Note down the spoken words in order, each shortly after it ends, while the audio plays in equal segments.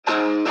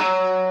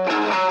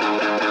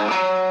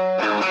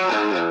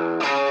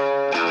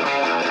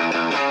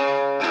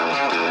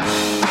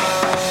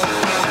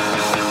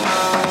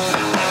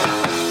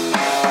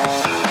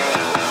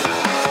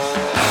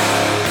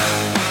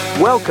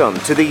Welcome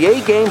to the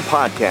A-Game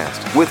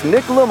Podcast with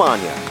Nick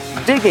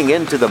LaMagna, digging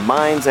into the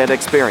minds and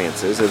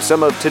experiences of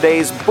some of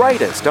today's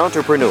brightest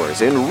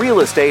entrepreneurs in real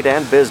estate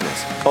and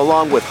business,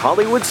 along with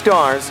Hollywood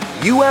stars,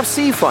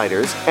 UFC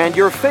fighters, and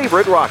your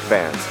favorite rock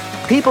bands.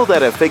 People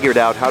that have figured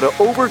out how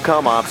to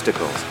overcome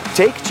obstacles,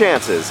 take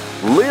chances,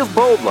 live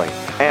boldly,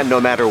 and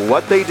no matter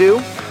what they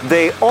do,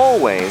 they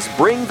always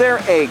bring their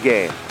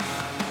A-game.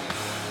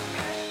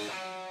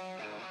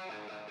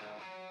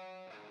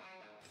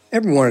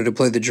 Ever wanted to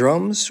play the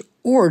drums?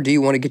 Or do you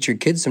want to get your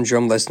kids some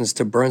drum lessons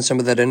to burn some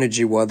of that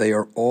energy while they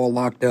are all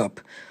locked up?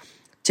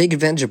 Take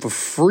advantage of a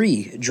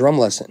free drum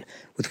lesson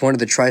with one of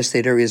the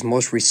tri-state area's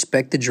most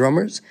respected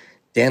drummers,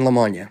 Dan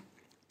LaMagna.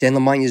 Dan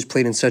LaMagna has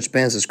played in such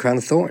bands as Crown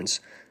of Thorns,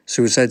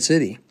 Suicide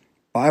City,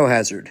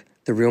 Biohazard,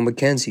 The Real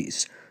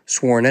Mackenzies,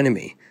 Sworn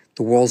Enemy,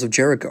 The Walls of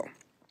Jericho.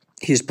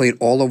 He has played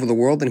all over the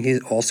world, and he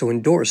is also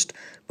endorsed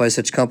by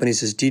such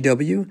companies as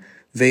DW,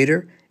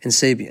 Vader, and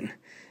Sabian.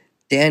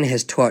 Dan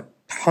has taught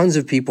tons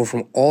of people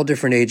from all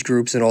different age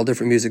groups and all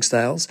different music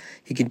styles.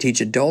 He can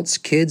teach adults,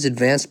 kids,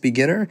 advanced,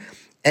 beginner,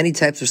 any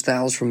types of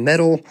styles from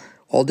metal,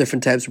 all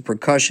different types of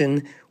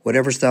percussion,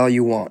 whatever style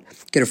you want.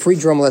 Get a free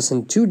drum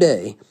lesson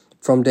today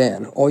from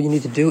Dan. All you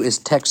need to do is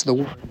text the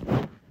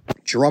word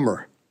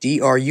drummer,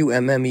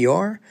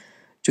 D-R-U-M-M-E-R,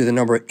 to the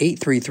number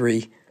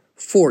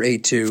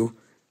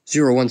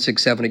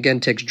 833-482-0167. Again,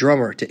 text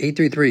drummer to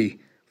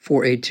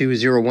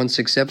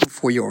 833-482-0167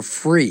 for your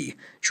free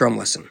drum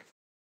lesson.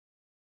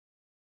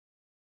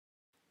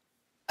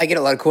 I get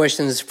a lot of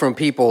questions from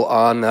people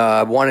on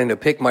wanting to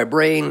pick my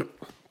brain,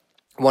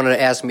 wanting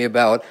to ask me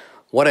about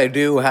what I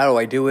do, how do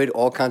I do it,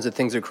 all kinds of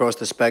things across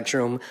the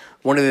spectrum.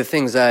 One of the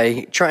things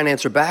I try and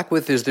answer back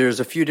with is there's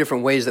a few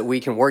different ways that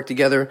we can work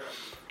together.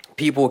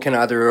 People can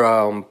either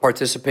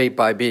participate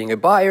by being a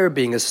buyer,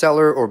 being a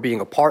seller, or being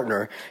a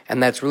partner,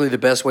 and that's really the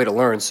best way to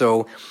learn.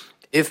 So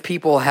if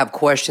people have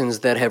questions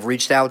that have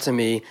reached out to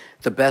me,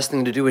 the best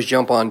thing to do is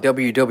jump on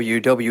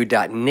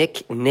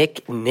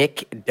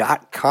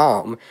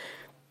www.nicknicknick.com.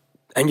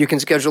 And you can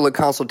schedule a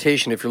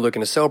consultation if you're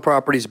looking to sell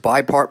properties,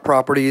 buy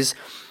properties,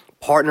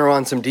 partner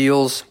on some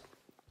deals,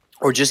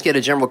 or just get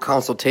a general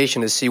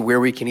consultation to see where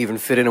we can even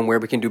fit in and where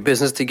we can do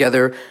business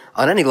together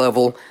on any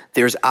level.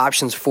 There's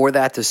options for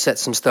that to set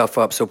some stuff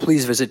up. So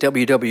please visit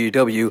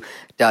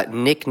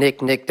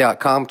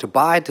www.nicknicknick.com to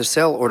buy, to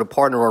sell, or to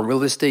partner on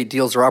real estate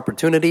deals or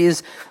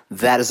opportunities.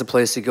 That is the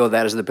place to go.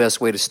 That is the best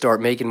way to start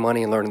making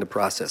money and learning the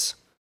process.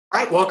 All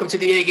right, welcome to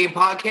the A-Game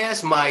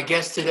Podcast. My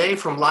guest today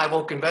from Live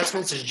Oak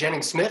Investments is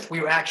Jennings Smith. We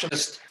were actually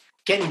just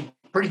getting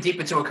pretty deep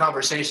into a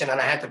conversation,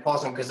 and I had to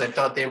pause him because I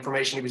thought the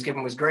information he was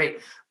giving was great.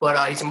 But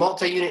he's a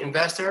multi-unit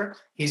investor.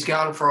 He's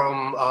gone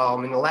from,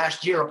 in the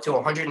last year, up to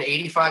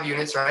 185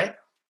 units, right?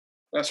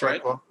 That's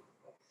right.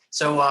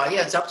 So,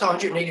 it's up to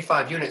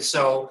 185 units.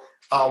 So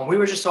we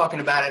were just talking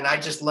about it, and I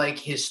just like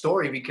his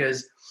story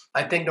because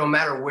I think no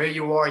matter where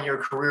you are in your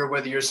career,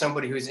 whether you're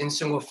somebody who's in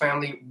single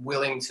family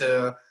willing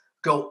to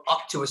go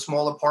up to a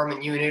small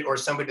apartment unit or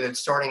somebody that's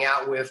starting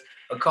out with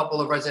a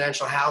couple of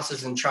residential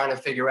houses and trying to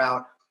figure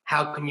out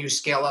how can you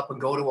scale up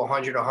and go to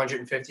 100,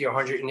 150,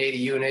 180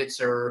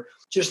 units, or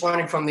just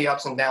learning from the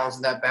ups and downs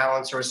of that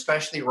balance, or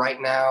especially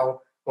right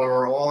now when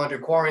we're all under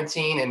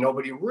quarantine and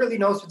nobody really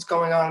knows what's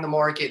going on in the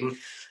market. And,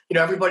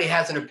 everybody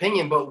has an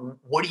opinion, but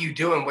what are you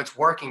doing? What's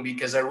working?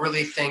 Because I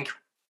really think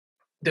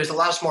there's a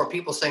lot of smart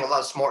people saying a lot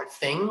of smart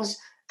things,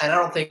 and I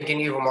don't think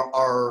any of them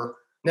are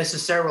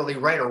necessarily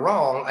right or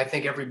wrong. I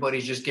think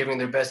everybody's just giving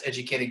their best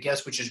educated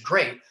guess, which is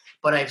great.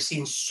 But I've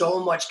seen so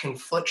much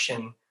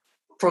confliction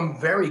from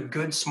very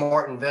good,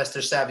 smart,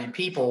 investor savvy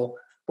people,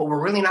 but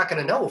we're really not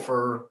going to know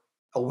for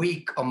a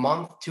week, a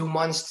month, 2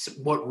 months,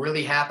 what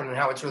really happened and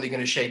how it's really going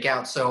to shake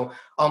out. So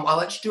I'll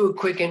let you do a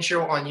quick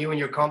intro on you and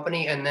your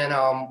company, and then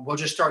we'll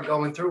just start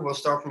going through. We'll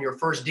start from your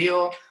first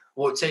deal.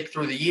 We'll take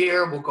through the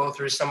year. We'll go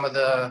through some of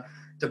the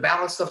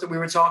balance stuff that we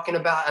were talking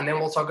about, and then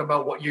we'll talk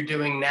about what you're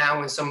doing now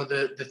and some of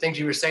the things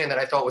you were saying that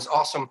I thought was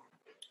awesome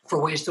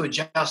for ways to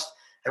adjust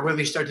and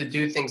really start to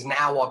do things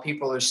now while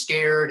people are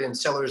scared and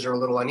sellers are a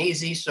little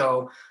uneasy.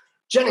 So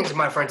Jennings,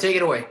 my friend, take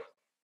it away.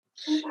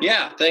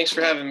 Yeah, thanks for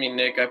having me,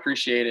 Nick. I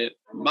appreciate it.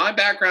 My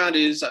background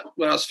is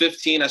when I was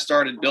 15, I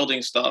started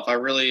building stuff. I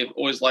really have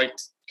always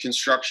liked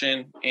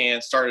construction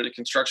and started a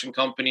construction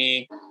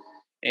company.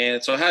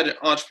 And so I had an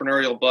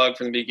entrepreneurial bug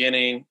from the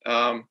beginning,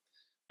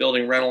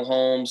 building rental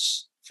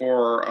homes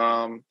for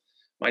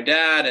my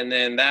dad, and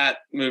then that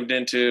moved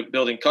into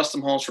building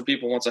custom homes for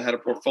people once I had a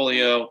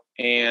portfolio.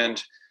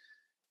 And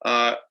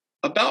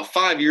about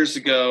 5 years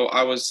ago,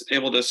 I was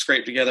able to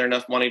scrape together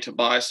enough money to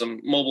buy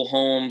some mobile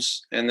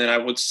homes, and then I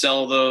would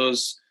sell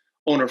those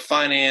owner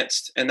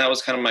financed, and that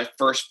was kind of my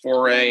first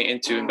foray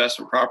into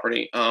investment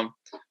property.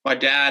 My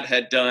dad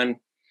had done,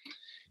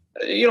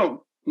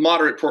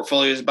 moderate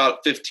portfolios,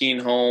 about 15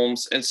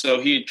 homes, and so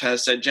he kind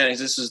of said, Jennings,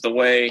 this is the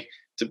way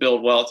to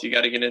build wealth. You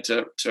got to get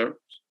into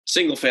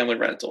single family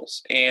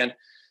rentals. And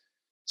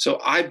so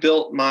I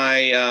built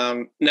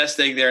my nest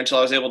egg there until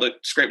I was able to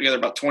scrape together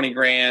about 20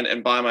 grand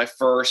and buy my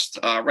first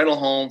rental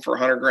home for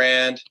 100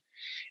 grand.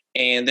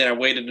 And then I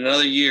waited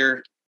another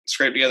year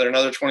scraped together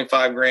another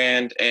 25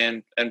 grand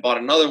and bought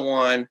another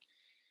one.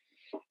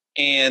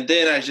 And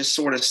then I just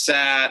sort of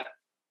sat,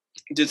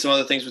 did some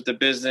other things with the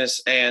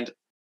business, and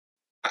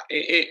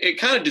it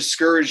kind of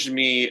discouraged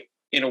me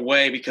in a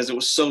way because it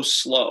was so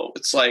slow.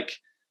 It's like,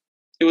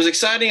 it was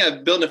exciting. I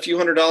built a few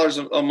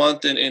 $100s a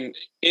month in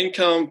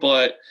income,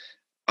 but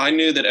I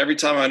knew that every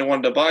time I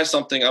wanted to buy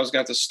something, I was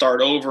going to have to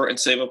start over and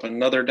save up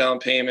another down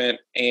payment.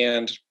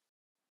 And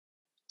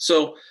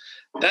so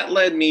that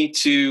led me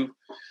to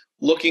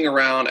looking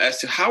around as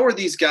to how are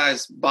these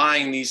guys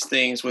buying these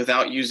things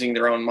without using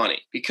their own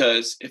money?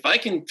 Because if I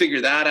can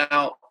figure that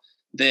out,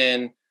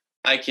 then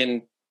I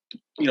can,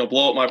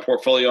 blow up my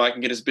portfolio. I can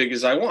get as big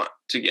as I want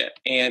to get.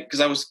 And because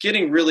I was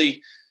getting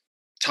really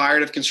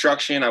tired of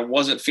construction, I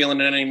wasn't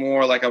feeling it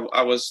anymore. Like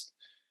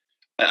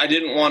I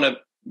didn't want to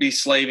be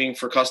slaving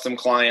for custom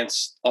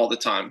clients all the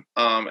time.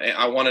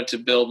 I wanted to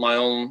build my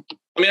own.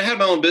 I had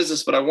my own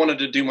business, but I wanted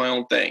to do my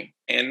own thing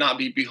and not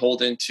be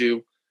beholden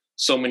to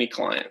so many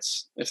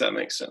clients, if that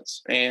makes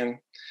sense. And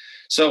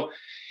so,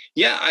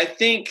 yeah, I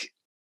think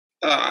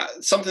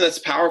something that's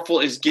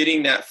powerful is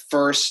getting that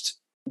first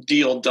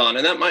deal done.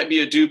 And that might be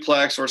a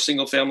duplex or a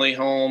single family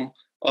home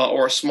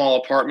or a small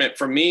apartment.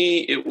 For me,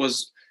 it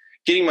was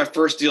getting my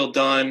first deal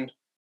done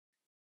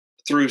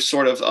through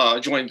sort of a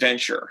joint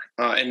venture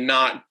and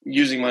not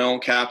using my own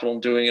capital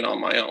and doing it on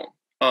my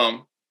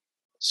own.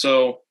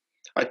 So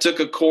I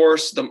took a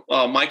course,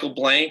 Michael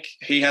Blank.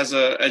 He has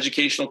an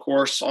educational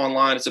course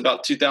online. It's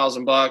about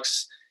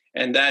 $2,000,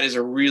 and that is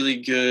a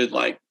really good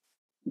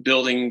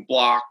building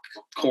block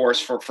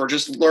course for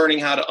just learning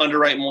how to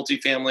underwrite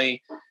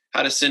multifamily,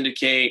 how to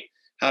syndicate,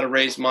 how to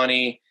raise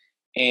money,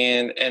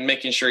 and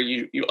making sure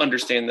you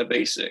understand the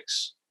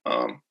basics.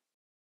 Are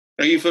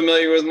you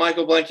familiar with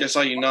Michael Blank? I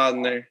saw you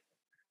nodding there.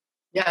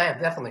 Yeah, I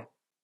am, definitely.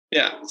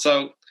 Yeah,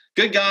 so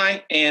good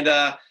guy. And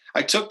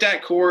I took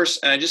that course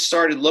and I just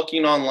started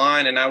looking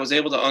online, and I was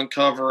able to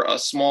uncover a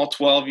small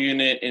 12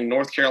 unit in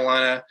North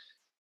Carolina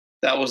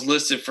that was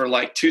listed for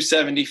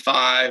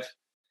 $275.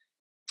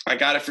 I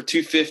got it for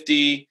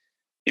 $250.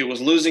 It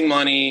was losing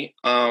money,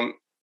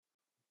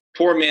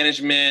 poor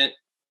management.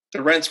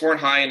 The rents weren't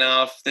high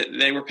enough. That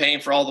they were paying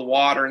for all the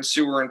water and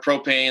sewer and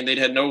propane. They'd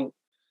had no,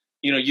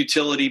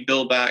 utility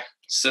bill back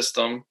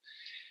system.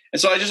 And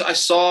so I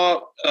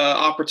saw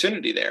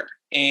opportunity there,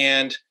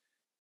 and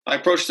I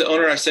approached the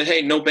owner. I said,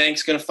 "Hey, no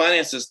bank's going to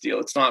finance this deal.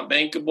 It's not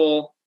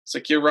bankable." It's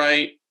like, "You're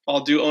right.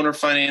 I'll do owner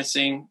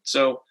financing."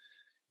 So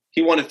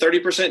he wanted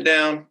 30%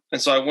 down.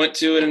 And so I went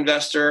to an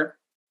investor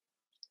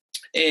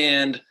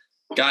and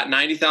got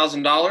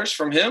 $90,000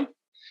 from him.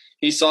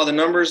 He saw the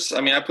numbers.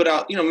 I put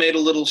out, made a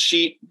little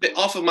sheet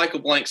off of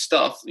Michael Blank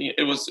stuff.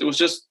 It was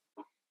just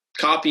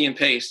copy and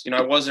paste.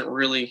 I wasn't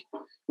really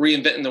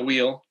reinventing the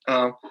wheel,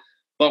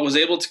 but was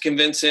able to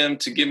convince him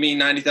to give me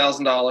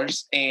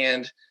 $90,000,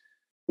 and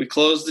we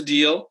closed the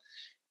deal.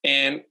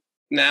 And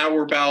now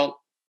we're about,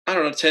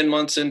 10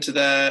 months into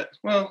that.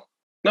 Well,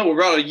 no, we're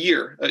about a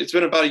year. It's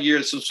been about a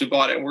year since we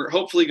bought it, and we're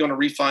hopefully going to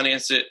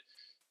refinance it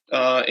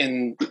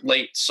in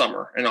late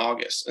summer in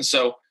August. And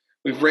so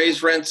we've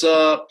raised rents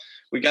up.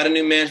 We got a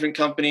new management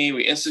company.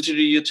 We instituted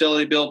a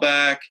utility bill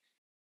back.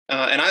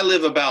 And I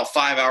live about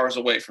 5 hours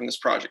away from this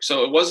project.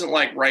 So it wasn't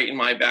right in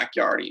my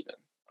backyard even.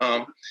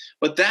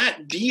 But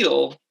that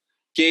deal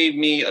gave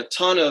me a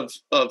ton of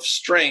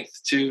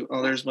strength to,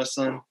 there's my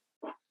son.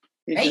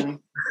 Hey.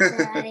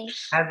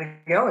 How's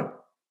it going?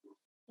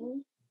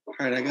 All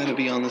right, I got to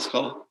be on this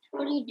call.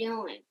 What are you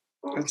doing?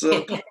 What's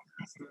up? All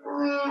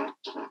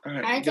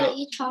right, I thought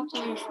you talked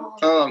on your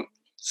phone.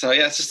 So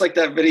yeah, it's just like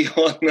that video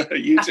on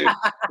YouTube.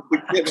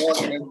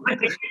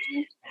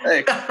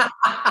 Hey,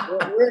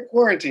 we're in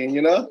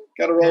quarantine, got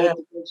to roll with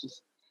the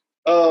punches.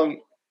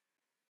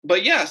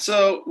 But yeah,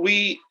 so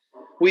we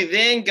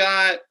then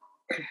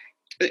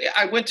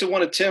I went to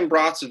one of Tim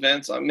Brott's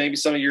events. Maybe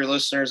some of your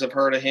listeners have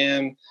heard of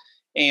him,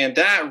 and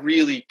that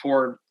really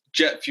poured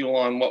jet fuel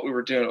on what we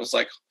were doing. It was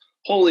like,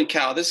 holy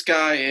cow, this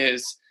guy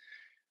is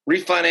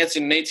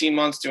refinancing in 18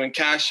 months, doing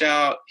cash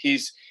out.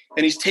 He's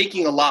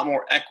taking a lot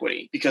more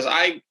equity, because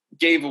I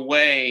gave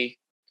away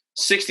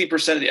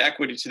 60% of the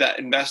equity to that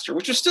investor,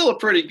 which was still a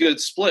pretty good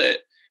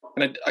split,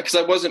 because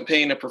I wasn't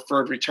paying a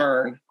preferred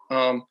return.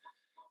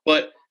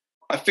 But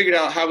I figured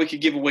out how we could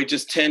give away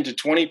just 10 to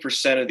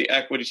 20% of the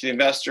equity to the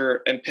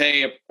investor and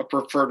pay a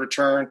preferred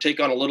return,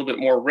 take on a little bit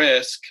more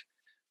risk,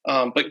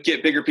 but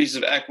get bigger pieces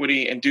of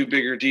equity and do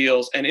bigger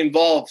deals and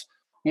involve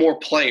more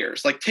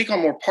players, take on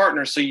more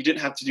partners, so you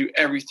didn't have to do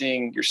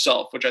everything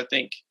yourself, which I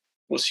think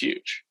was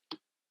huge.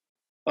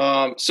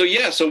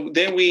 So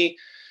then we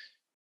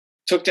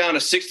took down a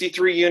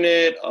 63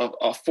 unit,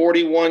 a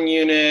 41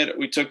 unit.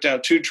 We took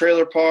down 2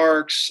 trailer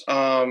parks,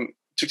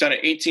 took down an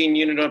 18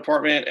 unit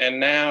apartment. And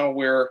now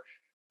we're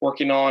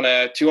working on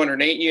a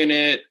 208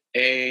 unit,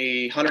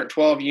 a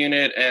 112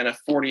 unit, and a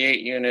 48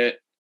 unit,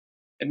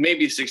 and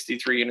maybe a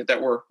 63 unit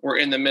that we're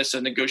in the midst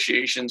of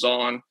negotiations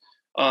on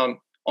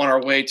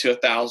our way to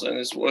 1,000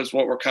 is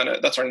what we're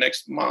that's our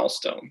next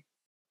milestone.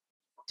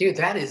 Dude,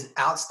 that is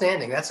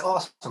outstanding. That's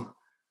awesome.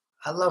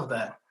 I love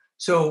that.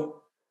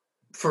 So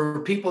for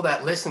people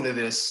that listen to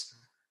this,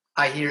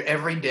 I hear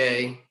every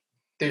day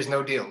there's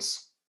no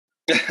deals.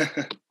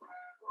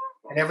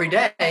 And every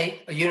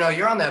day,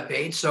 you're on that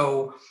page.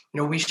 So,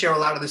 we share a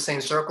lot of the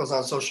same circles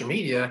on social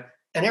media.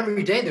 And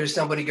every day there's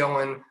somebody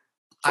going,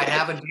 I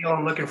have a deal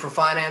I'm looking for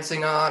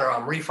financing on, or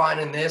I'm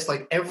refining this.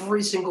 Like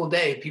every single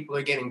day, people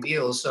are getting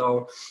deals.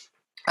 So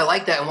I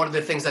like that. And one of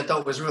the things I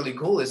thought was really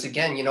cool is,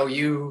 again,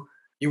 you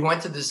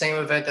went to the same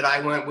event that I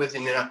went with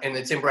in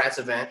the Tim Bratz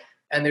event.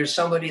 And there's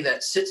somebody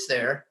that sits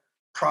there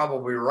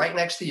probably right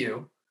next to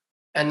you.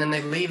 And then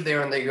they leave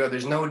there and they go,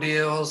 there's no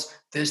deals.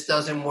 This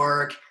doesn't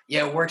work.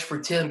 Yeah, it works for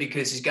Tim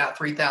because he's got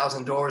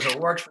 3,000 doors. It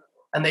works.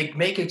 And they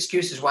make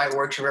excuses why it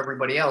works for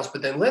everybody else.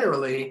 But then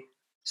literally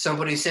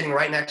somebody sitting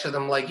right next to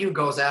them like you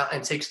goes out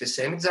and takes the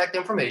same exact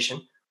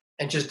information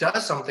and just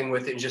does something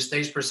with it and just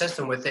stays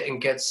persistent with it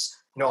and gets,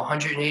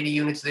 180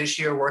 units this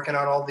year, working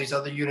on all these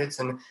other units.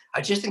 And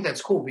I just think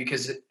that's cool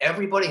because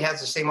everybody has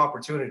the same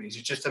opportunities.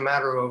 It's just a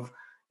matter of,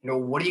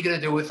 what are you going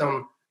to do with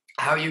them?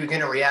 How are you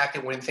going to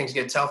react when things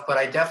get tough? But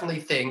I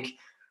definitely think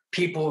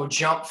people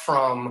jump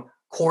from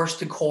course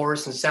to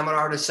course and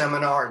seminar to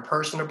seminar and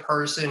person to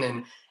person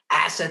and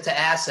asset to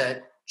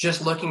asset,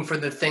 just looking for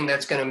the thing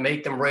that's going to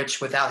make them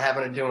rich without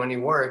having to do any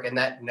work. And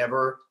that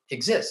never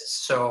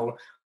exists. So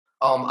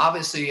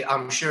obviously,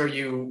 I'm sure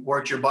you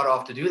worked your butt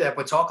off to do that,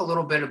 but talk a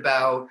little bit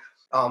about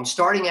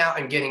starting out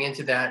and getting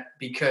into that,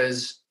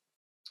 because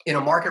in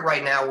a market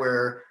right now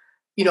where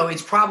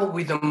it's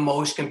probably the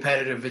most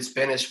competitive it's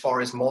been as far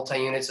as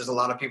multi-units. There's a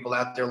lot of people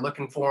out there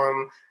looking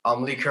for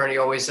them. Lee Kearney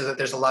always says that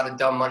there's a lot of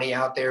dumb money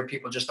out there,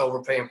 people just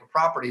overpaying for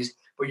properties,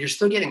 but you're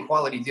still getting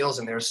quality deals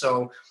in there.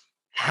 So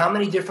how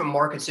many different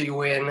markets are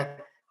you in?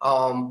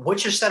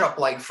 What's your setup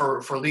like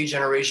for lead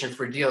generation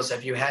for deals?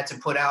 Have you had to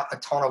put out a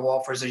ton of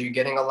offers? Are you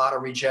getting a lot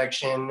of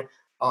rejection?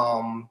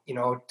 Talk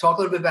a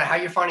little bit about how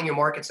you're finding your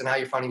markets and how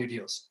you're finding your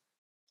deals.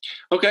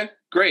 Okay,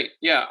 great.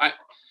 Yeah,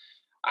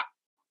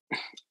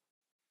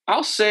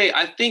 I'll say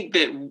I think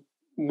that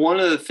one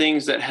of the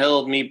things that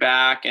held me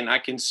back, and I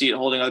can see it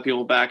holding other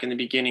people back in the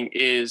beginning,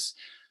 is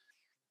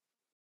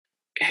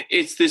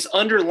it's this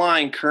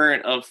underlying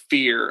current of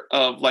fear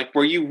of like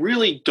where you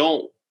really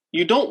don't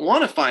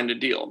want to find a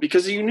deal,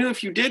 because you knew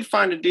if you did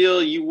find a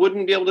deal, you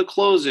wouldn't be able to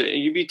close it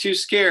and you'd be too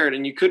scared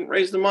and you couldn't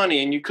raise the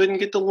money and you couldn't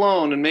get the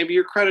loan and maybe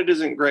your credit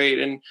isn't great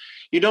and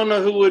you don't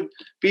know who would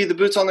be the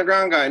boots on the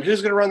ground guy and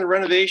who's going to run the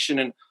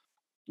renovation.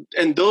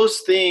 And those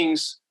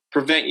things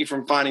prevent you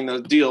from finding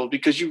those deals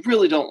because you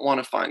really don't want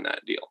to find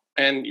that deal.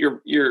 And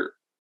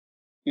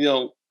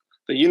the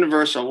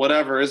universe or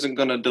whatever isn't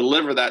going to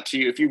deliver that to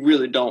you if you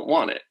really don't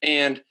want it.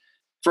 And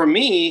for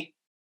me,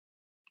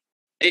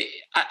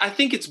 I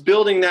think it's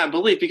building that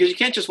belief, because you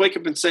can't just wake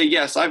up and say,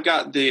 yes, I've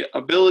got the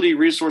ability,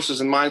 resources,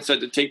 and mindset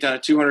to take down a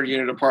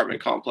 200-unit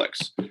apartment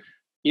complex.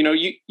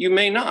 You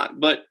may not.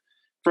 But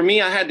for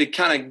me, I had to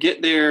kind of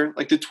get there.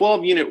 Like the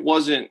 12-unit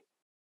wasn't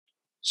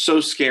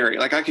so scary.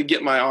 Like I could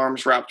get my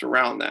arms wrapped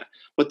around that.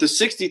 But the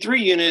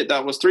 63-unit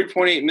that was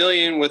 $3.8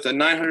 million with a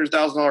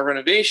 $900,000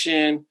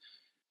 renovation,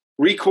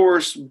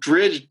 recourse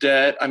bridge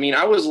debt. I mean,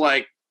 I was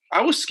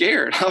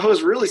scared. I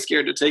was really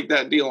scared to take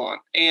that deal on.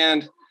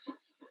 And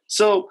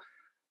so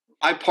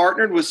I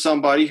partnered with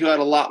somebody who had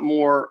a lot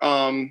more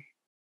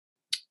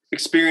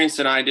experience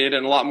than I did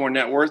and a lot more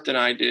net worth than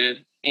I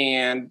did.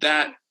 And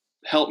that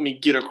helped me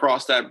get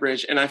across that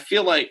bridge. And I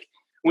feel like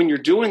when you're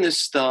doing this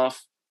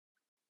stuff,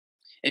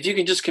 if you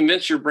can just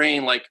convince your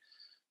brain, like,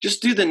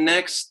 just do the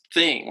next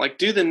thing, like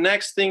do the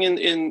next thing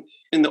in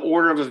the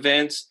order of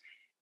events,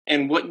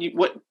 and what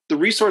the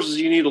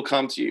resources you need will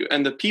come to you,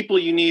 and the people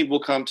you need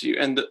will come to you,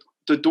 and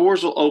the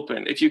doors will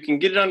open. If you can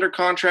get it under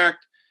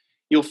contract,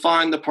 you'll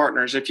find the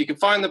partners. If you can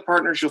find the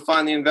partners, you'll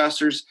find the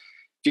investors.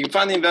 If you can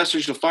find the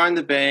investors, you'll find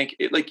the bank.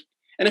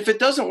 And if it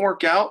doesn't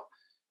work out,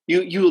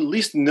 you at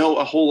least know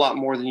a whole lot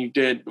more than you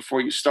did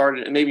before you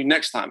started, and maybe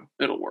next time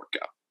it'll work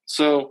out.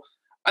 So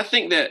I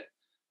think that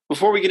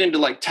before we get into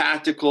like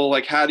tactical,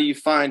 like how do you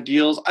find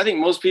deals, I think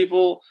most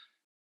people,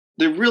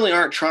 they really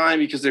aren't trying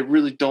because they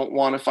really don't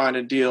want to find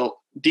a deal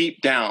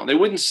deep down. They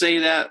wouldn't say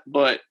that,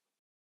 but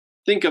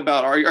think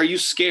about, are you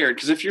scared?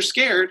 Because if you're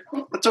scared,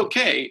 that's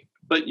okay,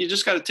 but you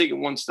just got to take it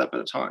one step at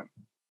a time.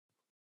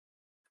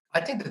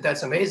 I think that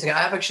that's amazing.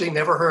 I've actually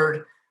never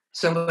heard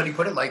somebody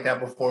put it like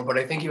that before, but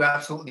I think you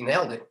absolutely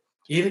nailed it.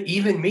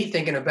 Even me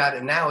thinking about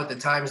it now, at the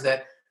times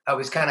that I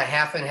was kind of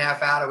half in,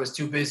 half out, I was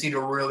too busy to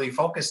really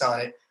focus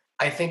on it.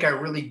 I think I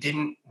really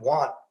didn't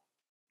want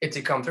it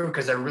to come through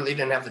because I really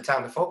didn't have the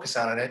time to focus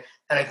on it.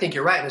 And I think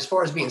you're right. And as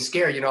far as being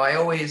scared, I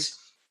always,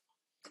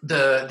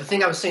 the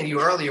thing I was saying to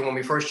you earlier when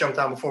we first jumped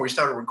on before we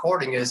started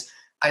recording is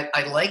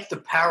I like the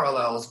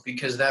parallels,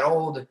 because that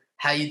old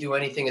how you do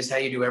anything is how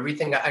you do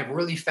everything, I've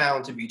really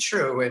found to be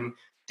true. And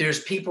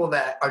there's people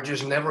that are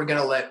just never going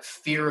to let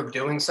fear of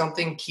doing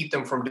something keep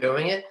them from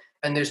doing it.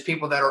 And there's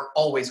people that are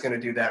always going to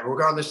do that,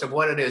 regardless of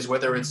what it is,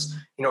 whether it's,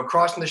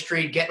 crossing the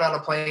street, getting on a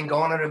plane,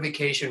 going on a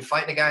vacation,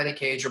 fighting a guy in a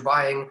cage, or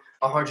buying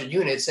 100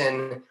 units.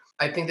 And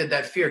I think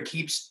that fear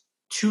keeps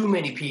too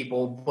many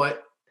people.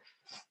 But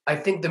I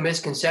think the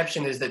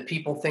misconception is that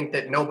people think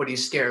that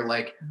nobody's scared.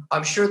 Like,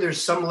 I'm sure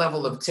there's some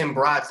level of Tim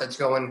Bratz that's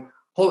going,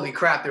 holy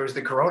crap, there was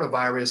the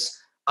coronavirus.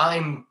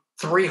 I'm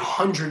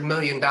 $300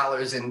 million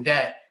in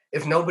debt.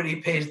 If nobody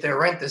pays their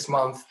rent this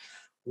month,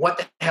 what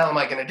the hell am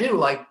I going to do?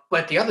 Like,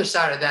 but the other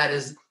side of that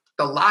is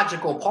the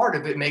logical part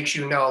of it makes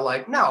you know,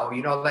 like, no,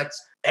 that's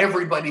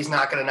everybody's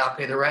not going to not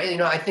pay the rent.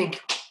 I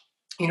think,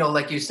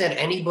 like you said,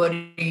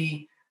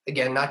 anybody,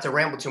 again, not to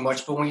ramble too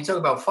much, but when you talk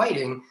about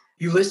fighting,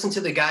 you listen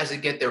to the guys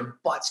that get their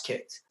butts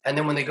kicked. And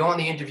then when they go on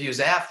the interviews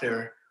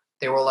after,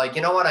 they were like,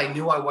 you know what? I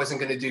knew I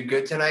wasn't going to do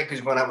good tonight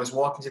because when I was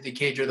walking to the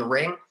cage or the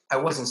ring, I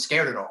wasn't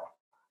scared at all.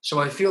 So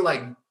I feel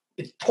like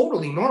it's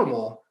totally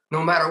normal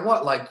no matter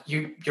what. Like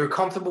you're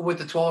comfortable with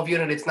the 12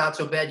 unit. It's not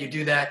so bad. You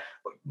do that.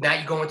 Now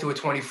you go into a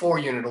 24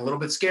 unit, a little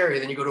bit scarier.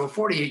 Then you go to a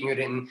 48 unit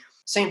and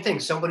same thing.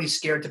 Somebody's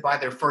scared to buy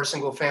their first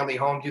single family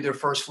home, do their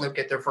first flip,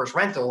 get their first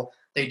rental.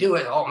 They do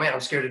it. Oh man, I'm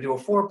scared to do a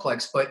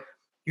fourplex. But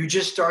you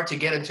just start to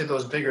get into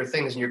those bigger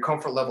things and your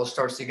comfort level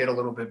starts to get a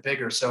little bit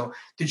bigger. So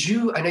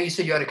I know you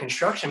said you had a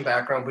construction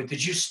background, but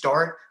did you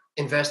start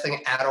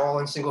investing at all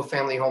in single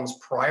family homes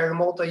prior to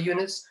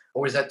multi-units,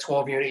 or was that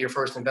 12 unit your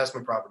first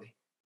investment property?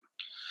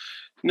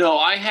 No,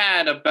 I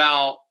had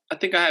 4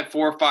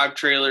 or 5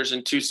 trailers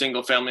and 2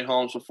 single family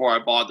homes before I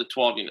bought the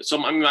 12 unit. So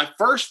my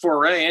first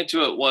foray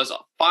into it was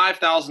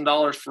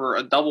 $5,000 for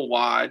a double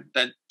wide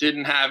that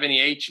didn't have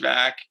any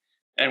HVAC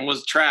and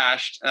was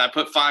trashed. And I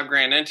put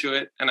 $5,000 into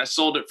it and I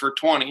sold it for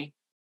 20.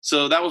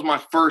 So that was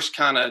my first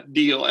kind of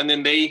deal. And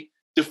then they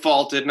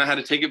defaulted and I had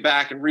to take it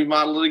back and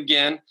remodel it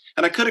again.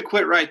 And I could have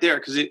quit right there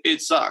because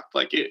it sucked.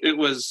 Like it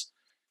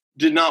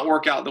did not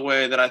work out the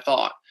way that I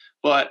thought.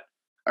 But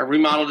I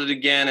remodeled it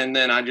again and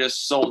then I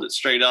just sold it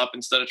straight up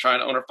instead of trying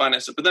to owner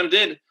finance it. But then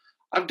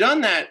I've done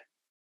that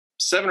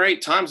 7 or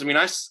 8 times. I mean,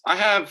 I've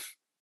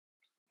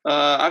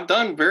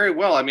done very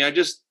well. I mean,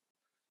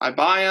 I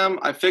buy them,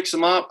 I fix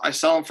them up, I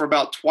sell them for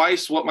about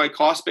twice what my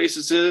cost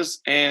basis is,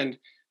 and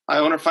I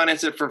owner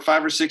finance it for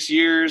 5 or 6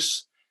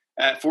 years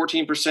at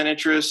 14%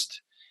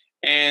 interest,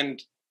 and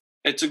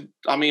it's a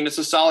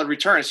solid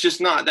return. It's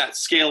just not that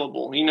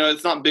scalable.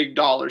 It's not big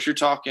dollars. You're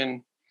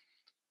talking,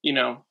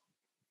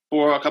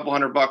 for a couple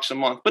 $100 a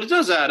month, but it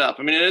does add up.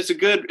 I mean, it's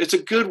a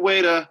good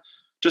way to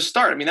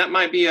start. I mean, that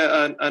might be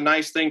a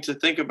nice thing to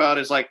think about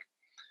is like,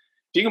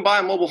 if you can buy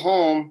a mobile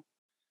home,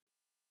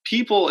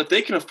 people, if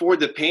they can afford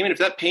the payment, if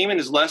that payment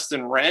is less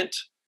than rent,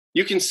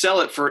 you can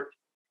sell it for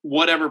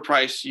whatever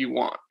price you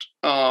want.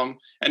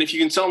 And if you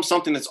can sell them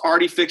something that's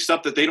already fixed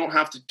up that they don't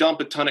have to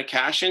dump a ton of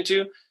cash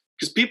into,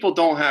 because people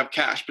don't have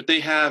cash, but they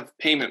have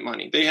payment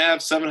money. They have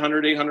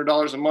 $700,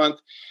 $800 a month,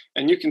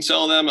 and you can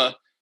sell them a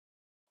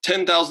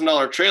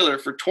 $10,000 trailer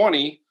for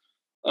 20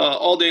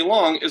 all day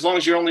long, as long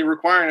as you're only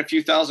requiring a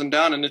few thousand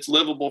down and it's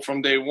livable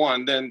from day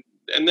one. Then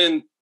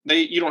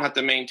you don't have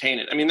to maintain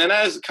it. I mean,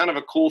 that is kind of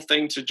a cool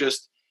thing to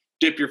just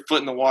dip your foot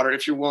in the water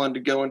if you're willing to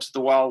go into the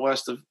wild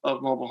west of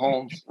mobile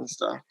homes and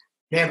stuff.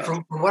 Yeah,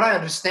 from what I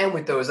understand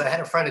with those, I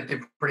had a friend that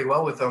did pretty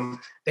well with them.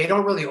 They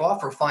don't really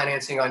offer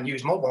financing on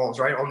used mobile homes,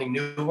 right? Only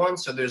new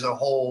ones. So there's a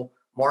whole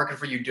market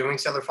for you doing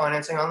seller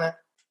financing on that.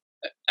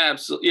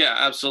 Absolutely, yeah,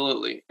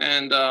 absolutely.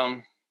 And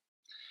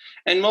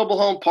mobile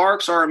home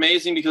parks are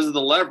amazing because of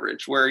the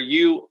leverage. Where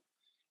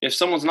if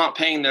someone's not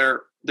paying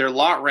their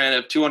lot rent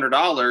of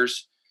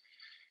 $200.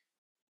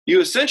 You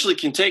essentially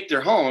can take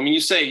their home. I mean, you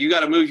say you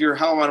got to move your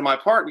home out of my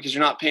park because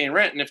you're not paying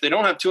rent. And if they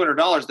don't have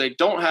 $200, they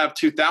don't have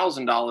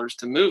 $2,000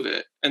 to move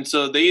it. And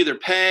so they either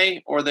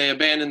pay or they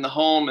abandon the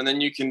home, and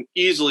then you can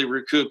easily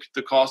recoup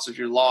the cost of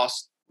your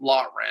lost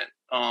lot rent.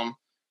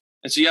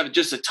 And so you have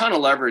just a ton of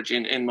leverage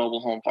in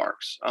mobile home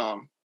parks.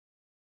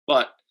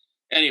 But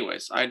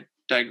anyways, I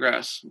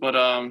digress. But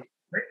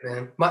Great,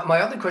 man. My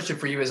other question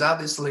for you is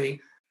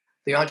obviously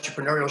the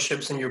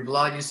entrepreneurship's in your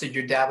blood. You said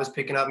your dad was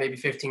picking up maybe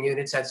 15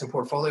 units, had some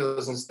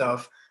portfolios and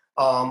stuff.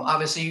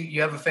 Obviously,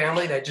 you have a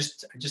family that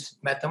I just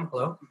met them.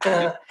 Hello.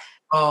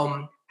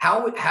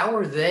 How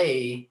are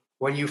they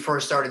when you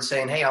first started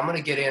saying, hey, I'm going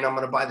to get in, I'm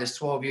going to buy this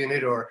 12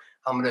 unit, or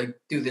I'm going to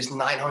do this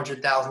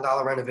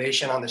 $900,000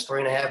 renovation on this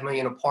 $3.5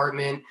 million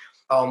apartment?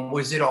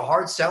 Was it a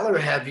hard sell, or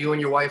have you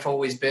and your wife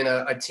always been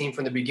a team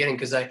from the beginning?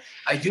 Because I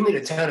do meet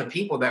a ton of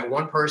people that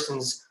one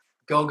person's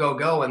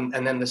go,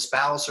 and then the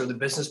spouse or the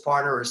business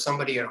partner or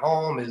somebody at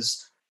home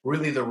is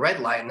really the red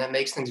light, and that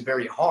makes things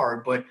very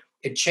hard. But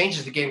it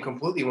changes the game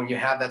completely when you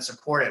have that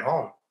support at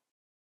home.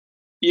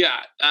 Yeah,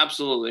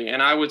 absolutely.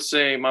 And I would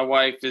say my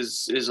wife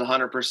is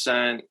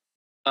 100%.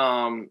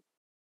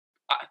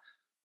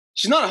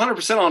 She's not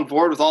 100% on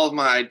board with all of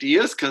my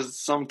ideas because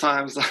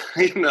sometimes,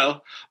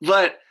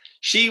 but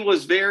she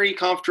was very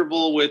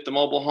comfortable with the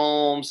mobile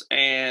homes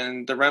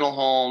and the rental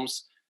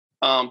homes.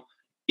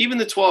 Even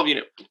the 12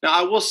 unit. Now,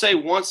 I will say,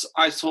 once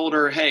I told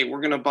her, hey,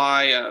 we're going to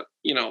buy a,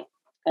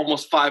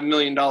 almost $5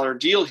 million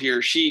deal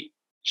here, she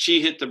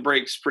hit the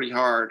brakes pretty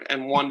hard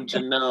and wanted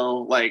to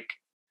know, like,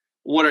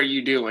 what are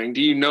you doing?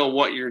 Do you know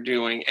what you're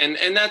doing?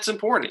 And that's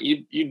important.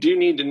 You do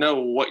need to know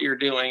what you're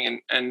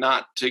doing and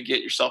not to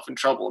get yourself in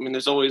trouble. I mean,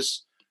 there's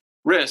always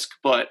risk,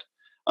 but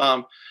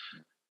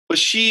but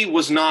she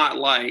was not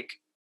like,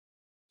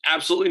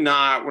 absolutely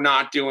not, we're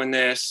not doing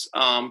this.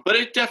 But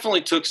it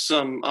definitely took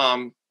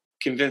some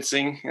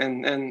convincing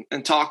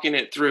and talking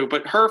it through.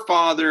 But her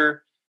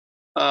father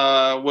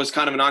was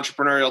kind of an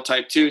entrepreneurial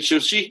type too. So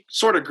she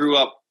sort of grew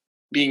up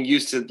being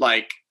used to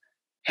like,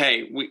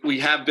 hey, we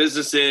have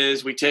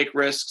businesses, we take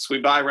risks, we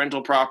buy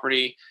rental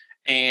property,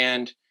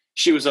 and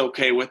she was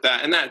okay with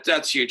that. And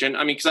that's huge. And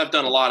I mean, because I've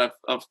done a lot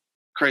of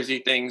crazy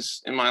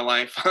things in my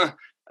life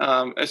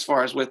as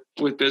far as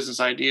with business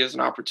ideas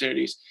and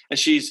opportunities. And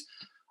she's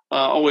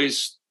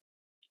always,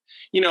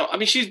 I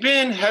mean, she's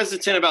been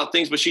hesitant about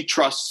things, but she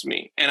trusts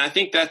me. And I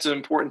think that's an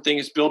important thing,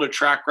 is build a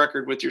track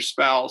record with your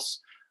spouse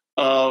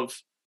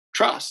of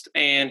trust.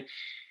 And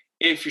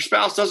if your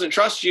spouse doesn't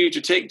trust you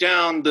to take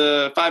down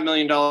the $5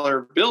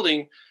 million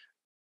building,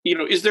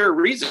 is there a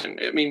reason?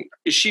 I mean,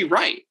 is she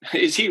right?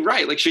 Is he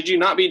right? Like, should you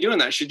not be doing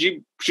that? Should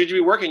you be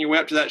working your way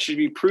up to that? Should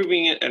you be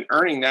proving it and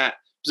earning that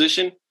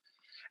position?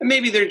 And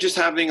maybe they're just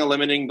having a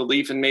limiting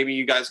belief, and maybe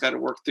you guys got to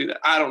work through that.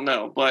 I don't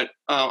know. But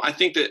I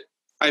think that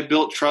I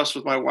built trust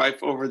with my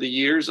wife over the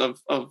years of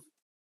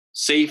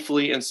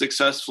safely and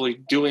successfully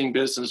doing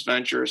business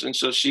ventures. And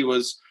so she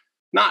was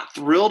not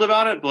thrilled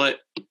about it,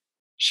 but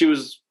she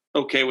was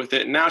okay with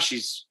it. And now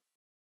she's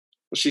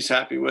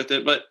happy with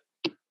it. But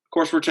of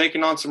course, we're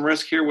taking on some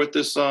risk here with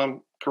this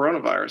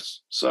coronavirus.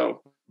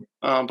 So,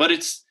 but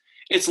it's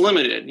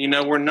limited.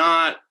 We're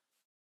not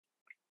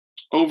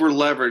over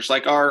leveraged.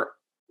 Like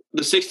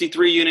the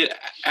 63 unit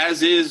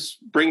as is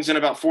brings in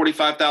about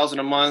 $45,000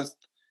 a month.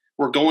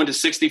 We're going to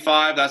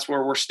 65. That's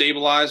where we're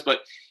stabilized,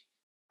 but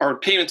our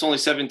payment's only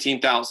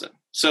 $17,000.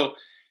 So,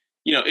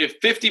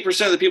 if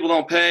 50% of the people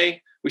don't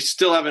pay, we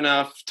still have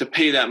enough to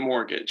pay that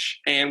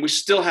mortgage. And we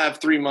still have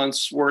 3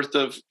 months worth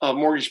of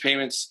mortgage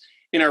payments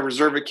in our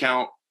reserve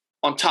account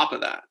on top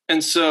of that.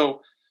 And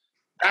so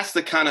that's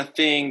the kind of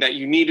thing that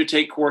you need to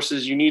take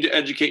courses. You need to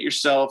educate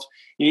yourself.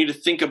 You need to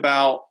think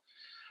about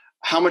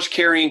how much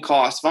carrying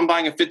costs. If I'm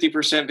buying a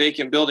 50%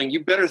 vacant building,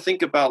 you better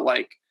think about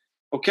like,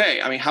 okay,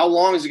 I mean, how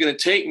long is it going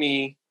to take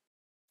me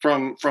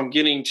from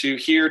getting to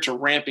here to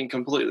ramping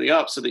completely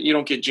up so that you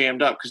don't get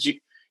jammed up? Because you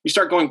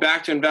start going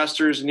back to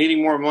investors,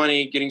 needing more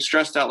money, getting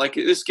stressed out. Like,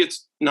 this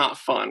gets not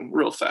fun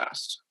real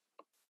fast.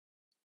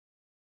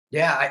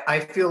 Yeah,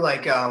 I feel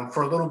like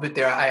for a little bit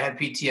there, I had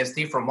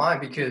PTSD from mine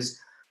because,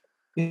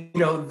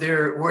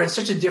 we're in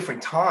such a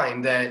different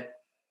time that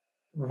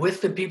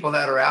with the people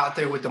that are out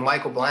there, with the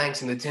Michael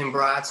Blanks and the Tim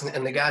Bratts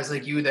and the guys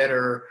like you that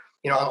are,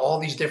 on all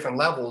these different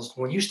levels,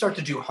 when you start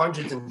to do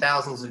hundreds and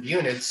thousands of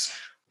units,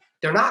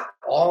 they're not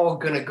all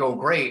going to go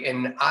great.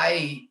 And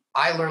I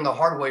learned the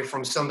hard way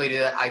from somebody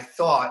that I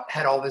thought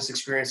had all this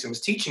experience and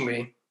was teaching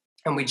me.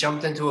 And we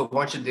jumped into a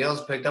bunch of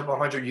deals, picked up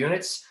 100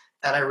 units.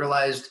 And I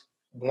realized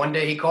one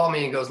day he called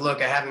me and goes,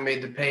 look, I haven't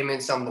made the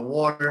payments on the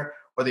water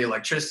or the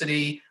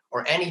electricity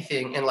or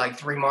anything in like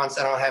 3 months.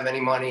 I don't have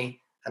any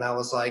money. And I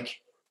was like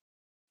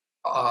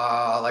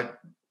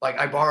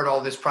I borrowed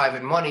all this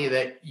private money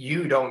that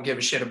you don't give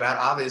a shit about,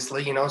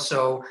 obviously,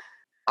 so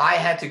I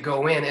had to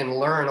go in and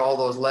learn all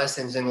those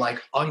lessons and like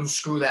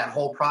unscrew that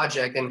whole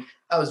project. And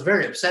I was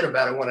very upset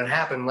about it when it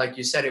happened. Like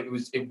you said,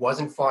 it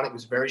wasn't fun. It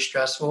was very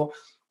stressful.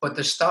 But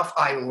the stuff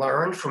I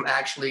learned from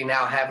actually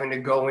now having to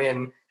go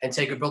in and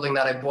take a building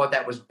that I bought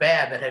that was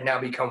bad, that had now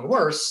become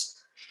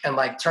worse, and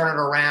like turn it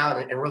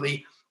around and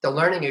really the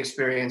learning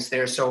experience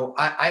there. So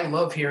I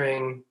love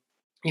hearing,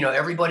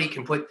 everybody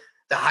can put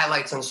the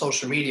highlights on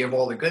social media of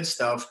all the good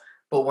stuff.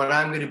 But when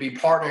I'm going to be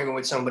partnering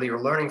with somebody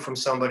or learning from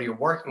somebody or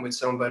working with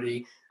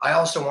somebody, I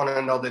also want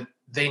to know that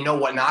they know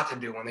what not to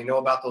do and they know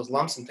about those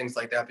lumps and things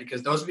like that,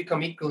 because those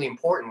become equally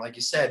important. Like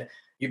you said,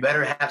 you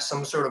better have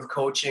some sort of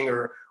coaching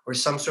or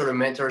some sort of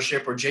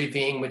mentorship or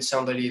JVing with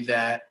somebody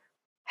that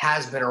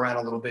has been around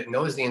a little bit,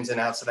 knows the ins and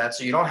outs of that.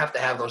 So you don't have to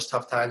have those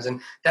tough times.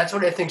 And that's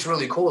what I think is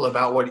really cool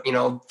about what,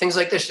 things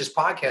like this, just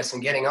podcasts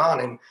and getting on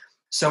and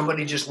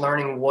somebody just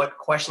learning what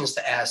questions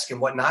to ask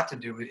and what not to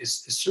do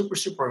is super,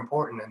 super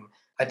important. And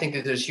I think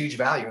that there's huge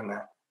value in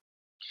that.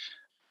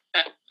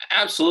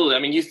 Absolutely. I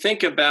mean, you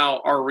think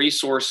about our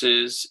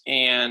resources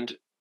and,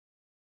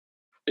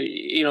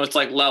 it's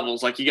like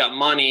levels, like you got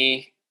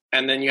money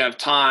and then you have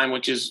time,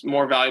 which is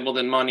more valuable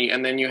than money.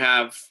 And then you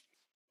have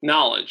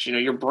knowledge,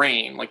 your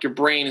brain. Like, your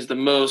brain is the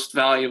most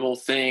valuable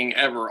thing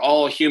ever.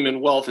 All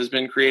human wealth has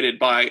been created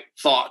by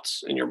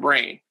thoughts in your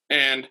brain.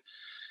 And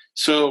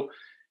so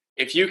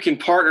if you can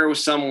partner with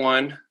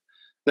someone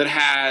that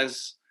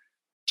has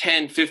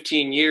 10,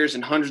 15 years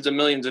and hundreds of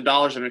millions of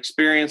dollars of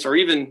experience, or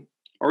even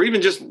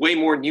just way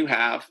more than you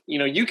have,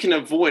 you can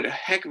avoid a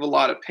heck of a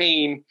lot of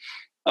pain.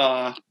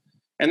 And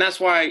that's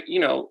why,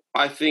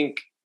 I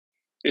think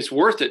it's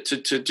worth it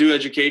to do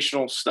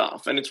educational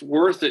stuff, and it's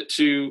worth it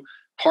to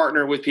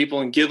partner with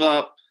people and give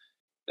up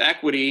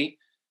equity,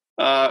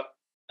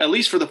 at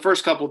least for the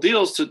first couple of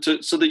deals, so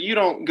that you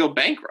don't go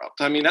bankrupt.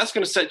 I mean, that's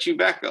going to set you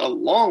back a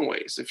long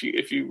ways if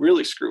you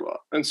really screw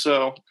up. And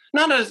so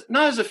not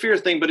as a fear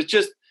thing, but it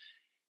just,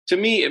 to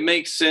me, it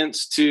makes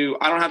sense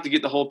I don't have to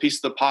get the whole piece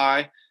of the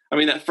pie. I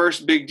mean, that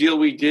first big deal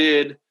we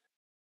did,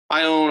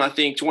 I own, I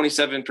think,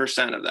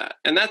 27% of that.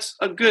 And that's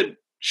a good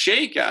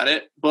shake at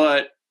it.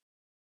 But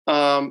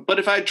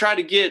if I tried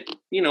to get,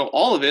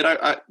 all of it,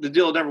 the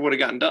deal never would have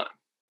gotten done.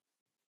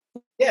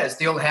 Yeah, it's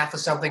the old half of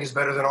something is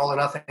better than all or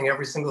nothing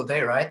every single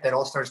day, right? That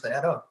all starts to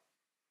add up.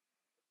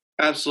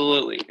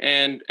 Absolutely.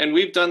 And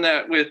we've done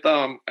that with,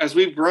 as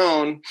we've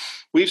grown,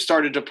 we've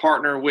started to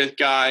partner with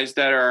guys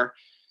that are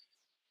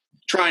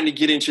trying to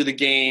get into the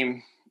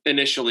game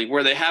initially,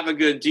 where they have a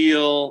good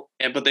deal,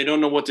 but they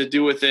don't know what to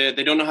do with it.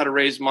 They don't know how to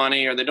raise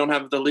money, or they don't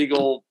have the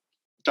legal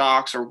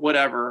docs or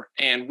whatever.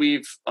 And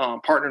we've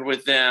partnered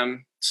with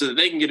them so that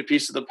they can get a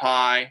piece of the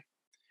pie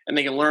and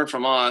they can learn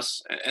from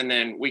us. And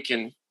then we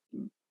can,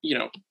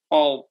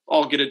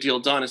 all get a deal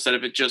done instead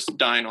of it just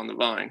dying on the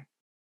vine.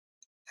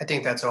 I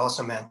think that's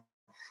awesome, man.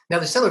 Now,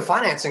 the seller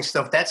financing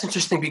stuff, that's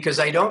interesting because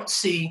I don't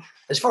see,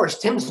 as far as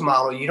Tim's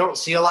model, you don't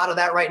see a lot of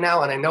that right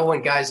now. And I know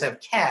when guys have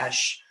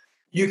cash,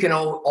 you can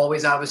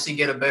always obviously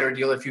get a better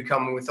deal if you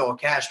come in with all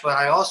cash. But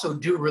I also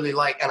do really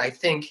like, and I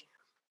think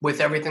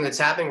with everything that's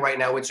happening right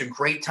now, it's a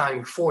great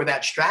time for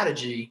that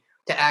strategy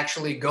to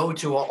actually go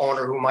to an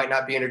owner who might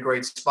not be in a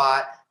great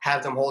spot,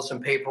 have them hold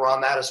some paper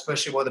on that,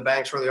 especially while the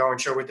banks really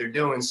aren't sure what they're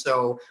doing.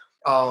 So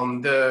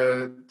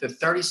the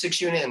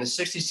 36 unit and the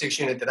 66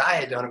 unit that I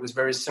had done, it was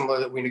very similar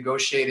that we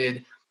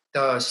negotiated.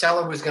 The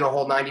seller was going to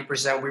hold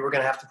 90%. We were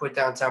going to have to put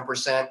down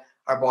 10%.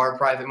 I borrowed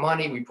private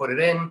money. We put it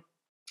in.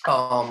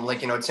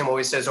 Tim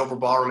always says over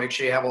borrow, make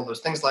sure you have all those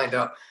things lined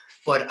up.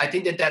 But I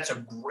think that that's a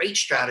great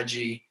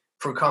strategy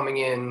for coming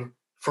in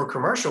for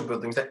commercial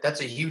buildings.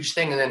 That's a huge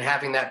thing. And then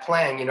having that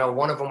plan,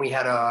 one of them, we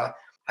had a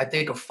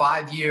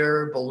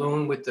 5-year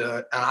balloon with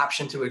an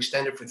option to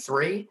extend it for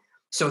 3.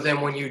 So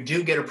then when you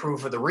do get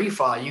approved for the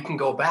refi, you can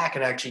go back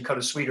and actually cut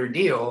a sweeter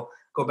deal,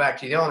 go back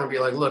to the owner and be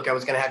like, look, I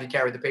was going to have you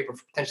carry the paper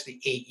for potentially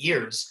 8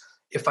 years.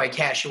 If I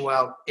cash you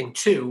out in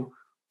 2,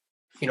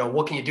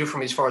 what can you do for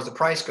me as far as the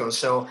price goes?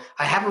 So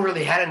I haven't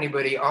really had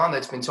anybody on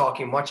that's been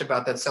talking much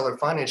about that seller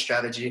finance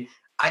strategy.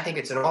 I think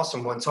it's an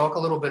awesome one. Talk a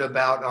little bit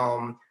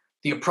about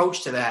the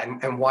approach to that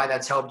and why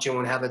that's helped you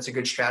and how that's a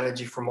good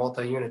strategy for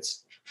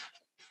multi-units.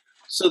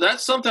 So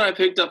that's something I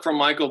picked up from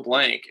Michael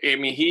Blank. I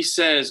mean, he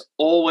says,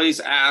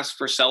 always ask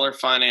for seller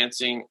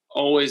financing,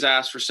 always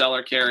ask for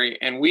seller carry.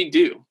 And we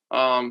do.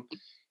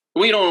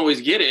 We don't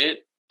always get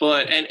it,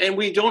 but, and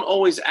we don't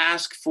always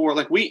ask for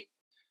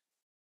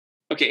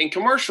in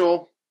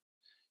commercial,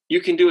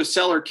 you can do a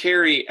seller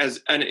carry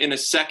in a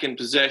second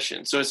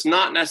position. So it's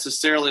not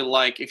necessarily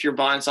like if you're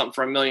buying something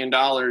for $1 million,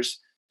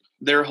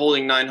 they're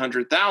holding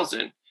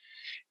 900,000.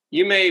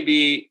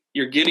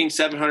 You're getting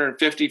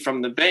 750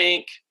 from the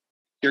bank,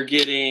 you're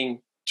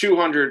getting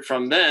 200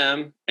 from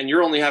them, and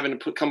you're only having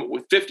to come up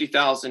with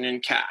 50,000 in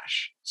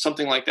cash,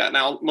 something like that.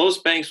 Now,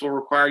 most banks will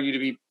require you to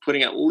be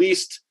putting at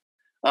least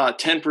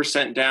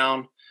 10%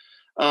 down.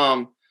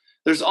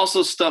 There's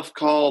also stuff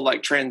called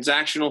like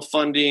transactional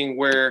funding,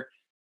 where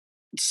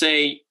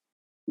say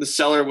the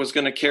seller was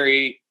going to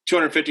carry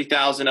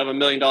 250,000 of $1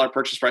 million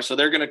purchase price. So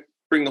they're going to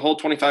bring the whole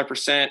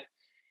 25%,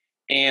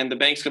 and the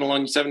bank's going to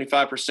loan you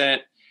 75%.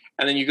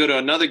 And then you go to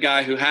another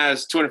guy who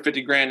has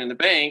 250 grand in the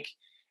bank,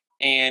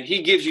 and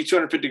he gives you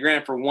 250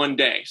 grand for 1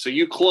 day. So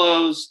you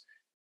close,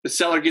 the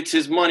seller gets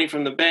his money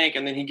from the bank,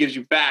 and then he gives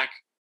you back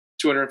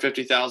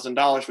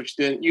 $250,000, which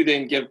you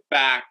then give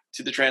back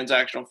to the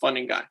transactional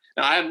funding guy.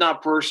 Now, I have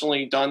not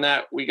personally done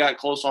that. We got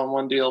close on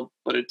one deal,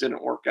 but it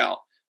didn't work out.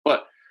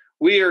 But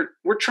we're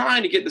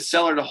trying to get the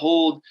seller to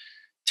hold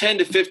 10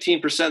 to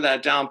 15% of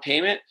that down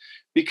payment,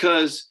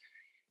 because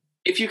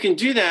if you can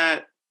do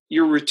that,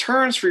 your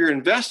returns for your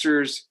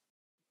investors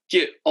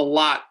get a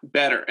lot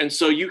better. And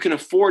so you can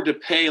afford to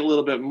pay a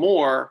little bit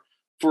more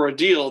for a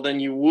deal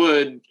than you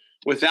would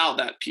without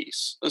that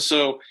piece.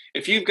 So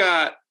if you've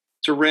got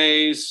to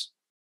raise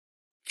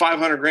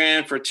 500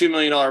 grand for a $2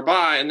 million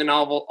buy, and then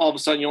all of a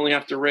sudden you only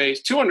have to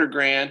raise 200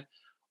 grand,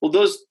 well,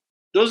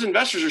 those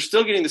investors are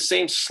still getting the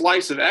same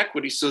slice of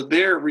equity. So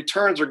their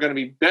returns are going to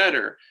be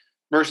better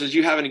versus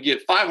you having to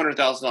get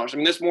 $500,000. I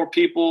mean, there's more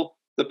people,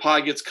 the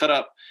pie gets cut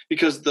up,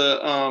 because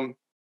the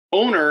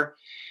owner,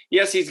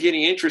 yes, he's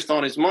getting interest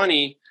on his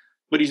money,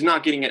 but he's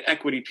not getting an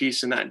equity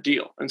piece in that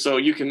deal. And so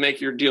you can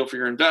make your deal for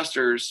your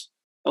investors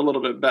a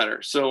little bit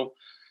better. So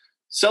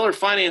seller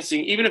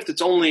financing, even if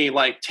it's only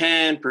like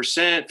 10%,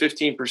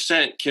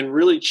 15%, can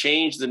really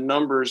change the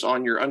numbers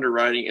on your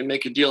underwriting and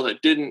make a deal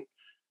that didn't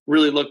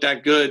really look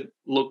that good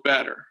look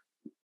better.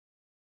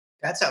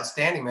 That's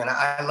outstanding, man.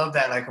 I love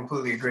that, and I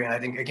completely agree. And I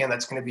think, again,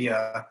 that's going to be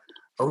a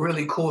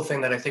really cool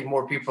thing that I think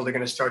more people are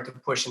going to start to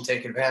push and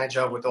take advantage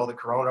of with all the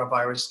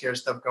coronavirus scare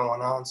stuff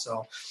going on.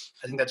 So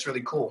I think that's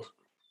really cool.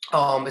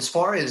 As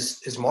far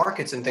as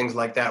markets and things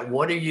like that,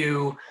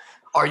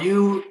 are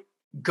you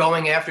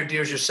going after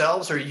deals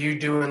yourselves, or are you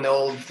doing the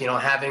old,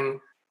 having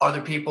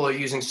other people are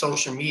using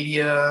social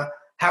media?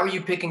 How are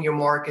you picking your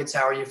markets?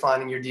 How are you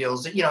finding your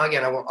deals? Again,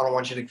 I don't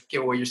want you to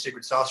give away your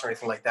secret sauce or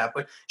anything like that,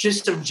 but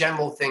just some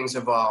general things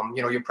of,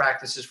 your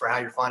practices for how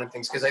you're finding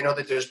things. Because I know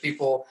that there's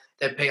people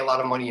that pay a lot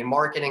of money in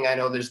marketing. I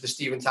know there's the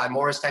Stephen Ty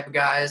Morris type of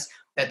guys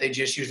that they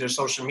just use their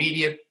social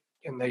media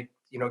and they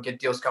get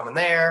deals coming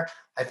there.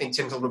 I think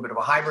Tim's a little bit of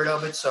a hybrid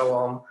of it.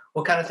 So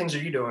what kind of things are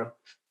you doing?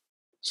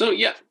 So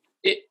yeah,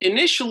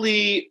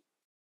 initially,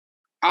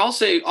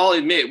 I'll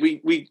admit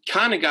we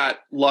kind of got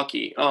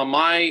lucky.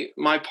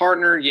 My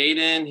partner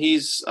Yaden,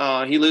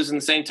 he lives in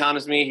the same town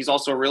as me. He's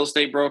also a real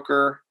estate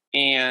broker,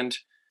 and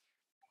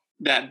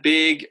that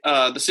big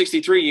the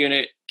 63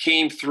 unit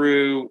came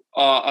through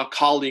a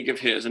colleague of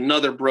his,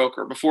 another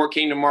broker. Before it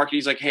came to market,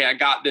 he's like, "Hey, I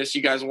got this.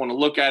 You guys want to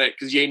look at it?"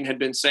 Because Yaden had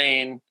been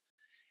saying,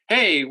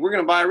 "Hey, we're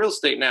going to buy real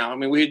estate now." I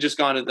mean, we had just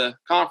gone to the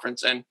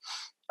conference, and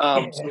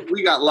so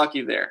we got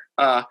lucky there.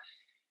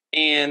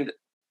 And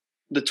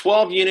the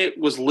 12 unit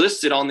was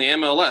listed on the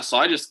MLS. So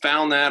I just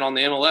found that on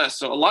the MLS.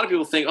 So a lot of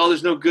people think, oh,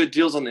 there's no good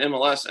deals on the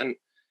MLS. And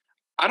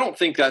I don't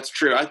think that's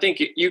true. I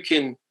think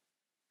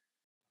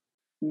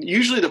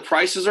usually the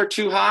prices are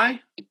too high,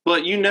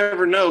 but you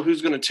never know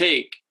who's going to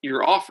take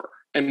your offer.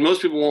 And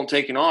most people won't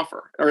take an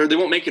offer, or they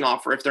won't make an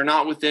offer. If they're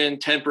not within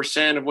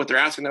 10% of what they're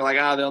asking, they're like,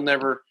 they'll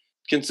never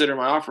consider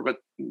my offer, but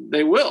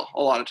they will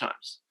a lot of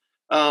times.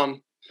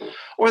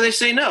 Or they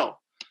say no.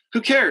 Who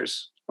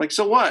cares? Like,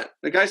 so what?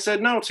 The guy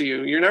said no to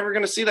you. You're never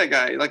going to see that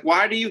guy. Like,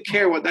 why do you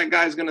care what that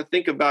guy's going to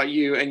think about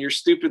you and your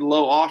stupid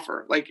low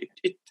offer? Like,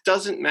 it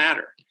doesn't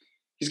matter.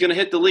 He's going to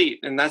hit delete,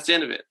 and that's the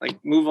end of it.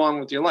 Like, move on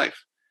with your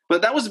life.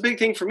 But that was a big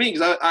thing for me,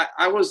 because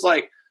I was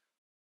like,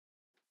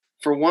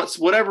 for once,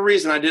 whatever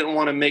reason, I didn't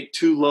want to make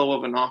too low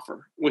of an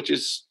offer, which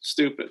is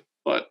stupid.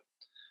 But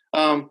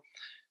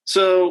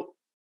so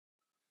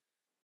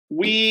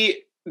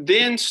we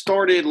then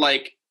started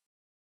like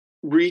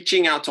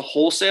reaching out to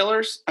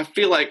wholesalers. I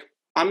feel like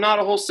I'm not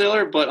a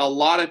wholesaler, but a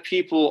lot of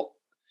people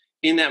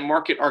in that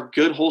market are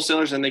good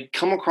wholesalers, and they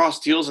come across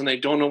deals and they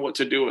don't know what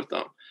to do with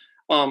them.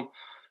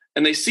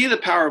 And they see the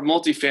power of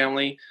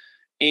multifamily.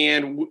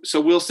 And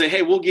so we'll say,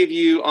 hey, we'll give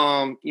you,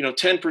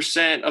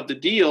 10% of the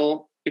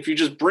deal if you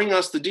just bring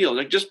us the deal.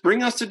 Like, just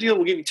bring us the deal.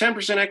 We'll give you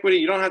 10% equity.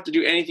 You don't have to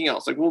do anything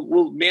else. Like,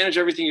 we'll manage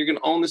everything. You're going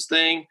to own this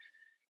thing,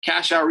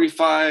 cash out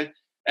refi,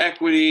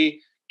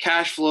 equity,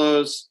 cash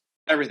flows,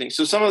 everything.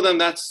 So some of them,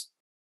 that's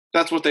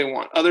what they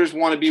want. Others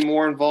want to be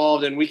more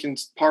involved, and we can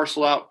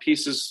parcel out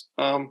pieces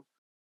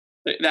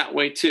that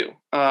way too.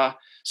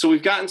 So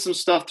we've gotten some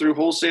stuff through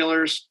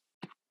wholesalers,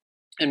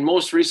 and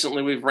most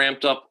recently we've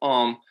ramped up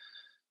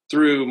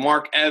through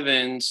Mark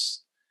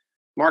Evans.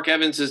 Mark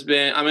Evans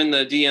I'm in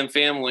the DM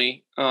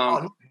family.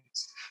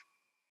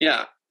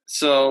 Yeah.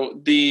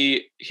 So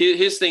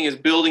his thing is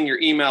building your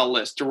email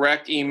list,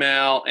 direct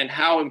email, and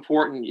how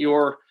important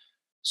your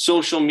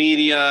social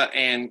media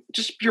and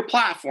just your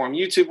platform,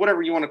 YouTube,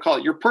 whatever you want to call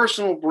it, your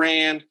personal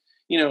brand,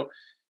 the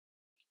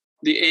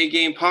A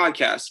Game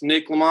podcast,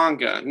 Nick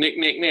Lamanga,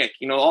 Nick,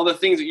 all the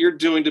things that you're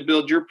doing to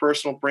build your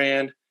personal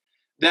brand,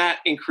 that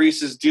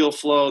increases deal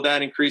flow,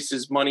 that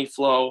increases money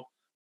flow.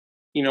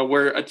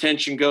 Where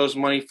attention goes,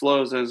 money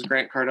flows, as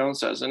Grant Cardone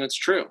says, and it's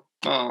true.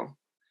 And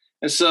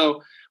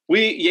so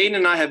Yaden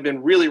and I have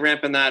been really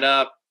ramping that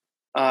up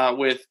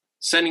with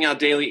sending out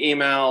daily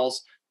emails,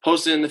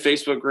 posted in the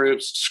Facebook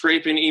groups,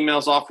 scraping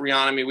emails off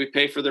Reonomy. We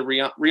pay for the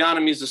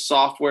Reonomy is a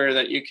software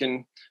that you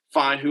can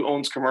find who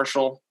owns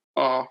commercial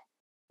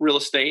real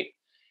estate.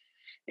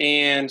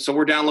 And so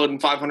we're downloading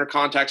 500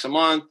 contacts a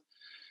month,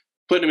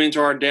 putting them into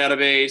our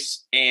database,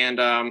 and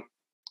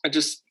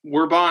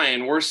we're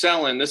buying, we're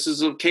selling. This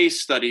is a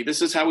case study.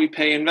 This is how we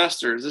pay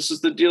investors. This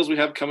is the deals we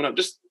have coming up.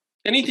 Just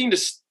anything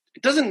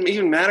it doesn't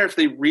even matter if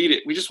they read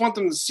it. We just want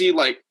them to see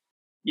like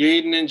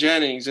Yaden and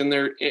Jennings in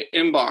their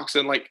inbox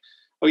and like,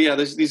 oh yeah,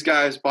 these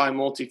guys buy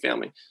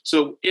multifamily.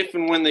 So if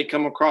and when they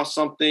come across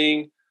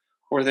something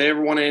or they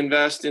ever want to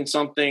invest in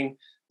something,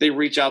 they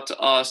reach out to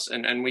us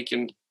and we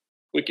can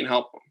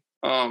help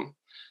them.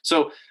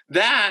 So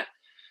that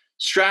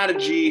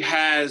strategy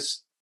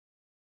has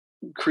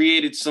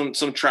created some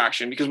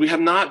traction, because we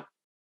have not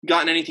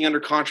gotten anything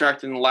under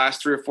contract in the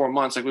last 3 or 4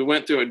 months. Like, we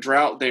went through a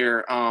drought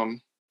there. I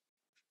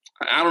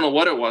don't know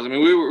what it was. I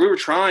mean, we were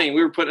trying,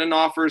 we were putting in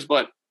offers,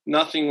 but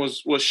nothing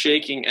was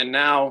shaking. And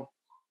now,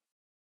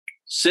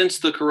 since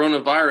the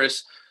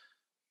coronavirus,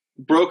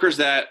 brokers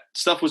that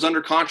stuff was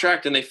under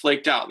contract and they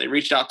flaked out, they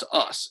reached out to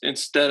us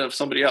instead of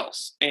somebody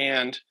else.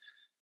 And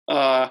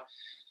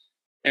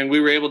we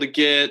were able to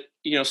get,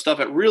 stuff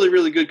at really,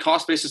 really good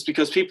cost basis,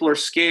 because people are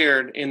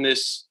scared in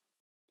this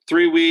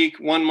 3-week,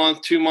 1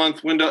 month, 2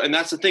 month window. And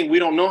that's the thing. We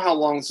don't know how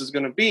long this is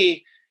going to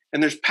be.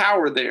 And there's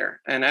power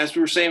there. And as we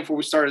were saying before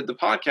we started the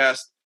podcast,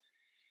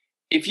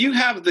 if you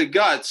have the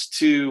guts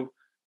to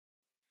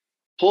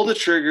pull the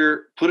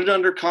trigger, put it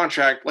under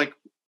contract, like,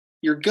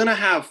 you're going to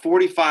have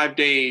 45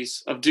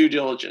 days of due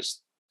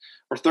diligence,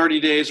 or 30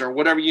 days, or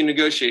whatever you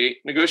negotiate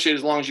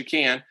as long as you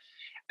can.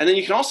 And then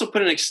you can also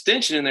put an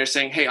extension in there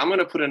saying, hey, I'm going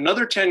to put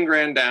another 10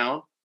 grand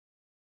down,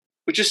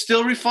 which is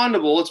still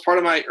refundable. It's part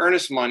of my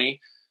earnest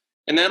money.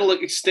 And that'll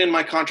extend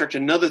my contract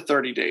another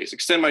 30 days,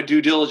 extend my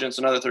due diligence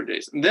another 30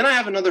 days. And then I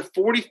have another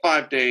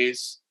 45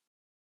 days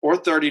or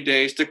 30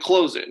 days to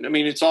close it. I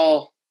mean, it's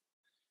all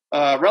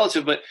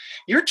relative, but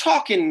you're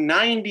talking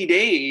 90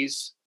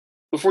 days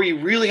before you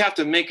really have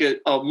to make a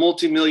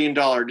multi-million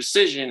dollar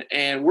decision.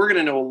 And we're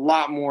going to know a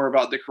lot more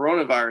about the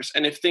coronavirus.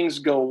 And if things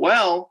go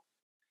well,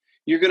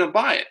 you're going to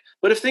buy it.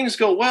 But if things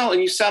go well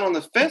and you sat on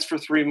the fence for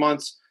 3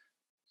 months,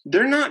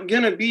 they're not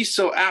going to be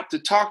so apt to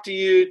talk to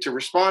you, to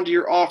respond to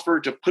your offer,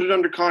 to put it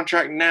under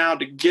contract now,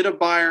 to get a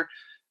buyer.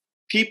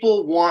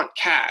 People want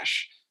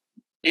cash.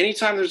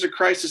 Anytime there's a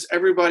crisis,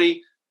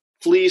 everybody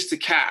flees to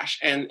cash,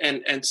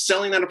 and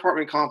selling that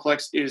apartment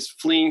complex is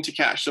fleeing to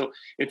cash. So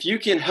if you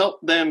can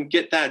help them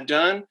get that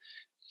done,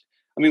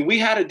 I mean, we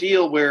had a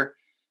deal where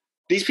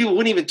these people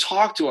wouldn't even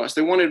talk to us.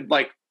 They wanted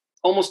like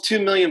almost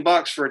 $2 million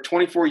for a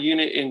 24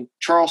 unit in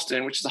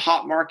Charleston, which is a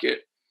hot market,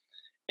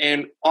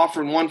 and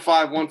offering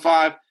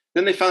 1.5.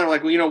 Then they found out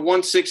like, well,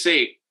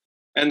 1.68,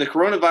 and the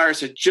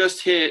coronavirus had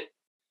just hit,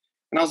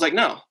 and I was like,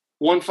 no,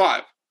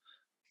 1.5.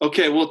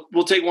 Okay,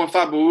 we'll take 1.5,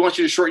 but we want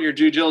you to shorten your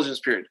due diligence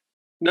period.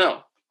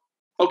 No.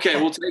 Okay,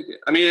 we'll take it.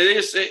 I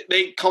mean,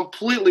 they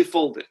completely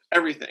folded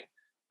everything.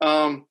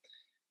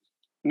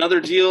 Another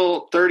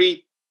deal,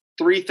 $33,000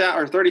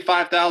 or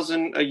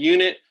 $35,000 a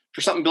unit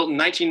for something built in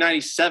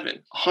 1997,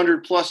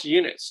 100 plus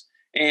units,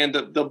 and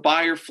the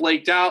buyer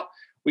flaked out.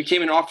 We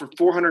came and offered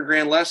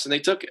 $400,000 less, and they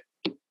took it.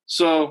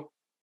 So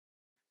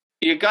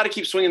you got to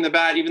keep swinging the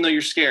bat, even though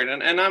you're scared.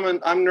 And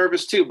I'm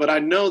nervous too, but I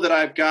know that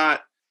I've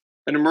got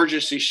an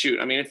emergency chute.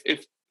 I mean,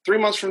 if 3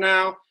 months from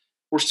now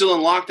we're still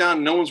in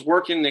lockdown, no one's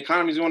working, the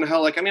economy's going to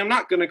hell, I'm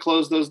not going to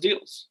close those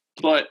deals,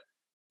 but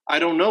I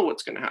don't know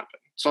what's going to happen.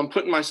 So I'm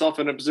putting myself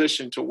in a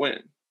position to win.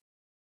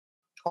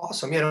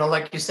 Awesome.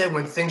 Like you said,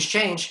 when things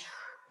change,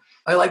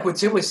 I like what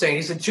Tim was saying.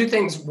 He said two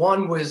things.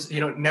 One was,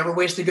 never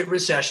waste a good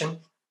recession,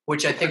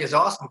 which I think is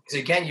awesome. Because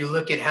again, you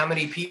look at how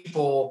many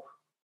people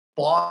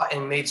bought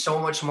and made so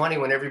much money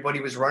when everybody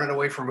was running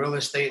away from real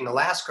estate in the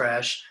last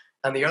crash.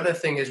 And the other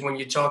thing is when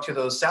you talk to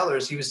those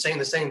sellers, he was saying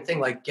the same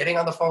thing, like getting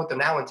on the phone with them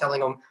now and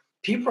telling them,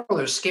 people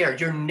are scared.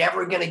 You're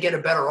never going to get a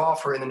better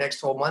offer in the next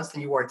 12 months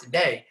than you are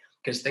today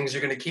because things are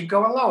going to keep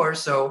going lower.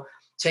 So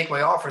take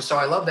my offer. So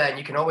I love that. And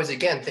you can always,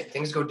 again,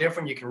 things go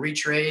different. You can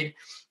retrade,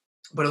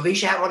 but at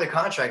least you have them under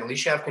contract. At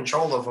least you have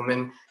control of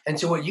them. And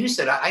to what you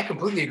said, I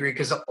completely agree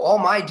because all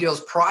my deals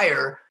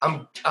prior,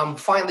 I'm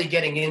finally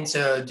getting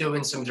into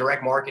doing some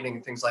direct marketing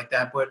and things like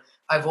that. But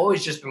I've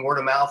always just been word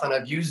of mouth, and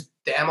I've used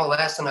the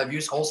MLS, and I've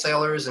used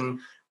wholesalers and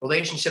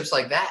relationships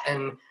like that.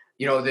 And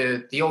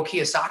the old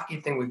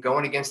Kiyosaki thing with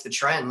going against the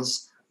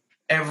trends,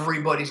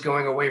 everybody's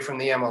going away from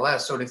the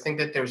MLS. So to think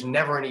that there's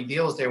never any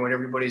deals there when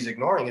everybody's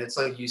ignoring it, it's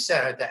like you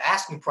said, the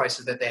asking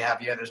prices that they have,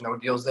 there's no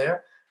deals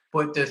there.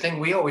 But the thing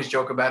we always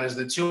joke about is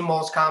the two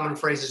most common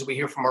phrases we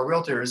hear from our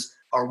realtors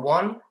are,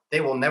 one,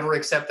 they will never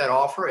accept that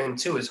offer. And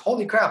two is,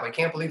 holy crap, I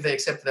can't believe they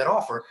accepted that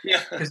offer.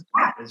 Yeah. Because it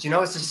happens.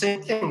 It's the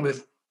same thing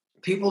with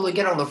people that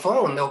get on the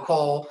phone.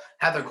 They'll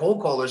have their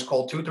cold callers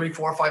call 200, 300,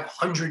 400,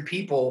 500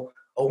 people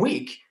a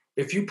week.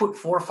 If you put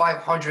 400 or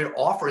 500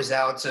 offers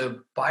out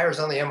to buyers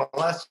on the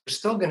MLS, you're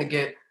still going to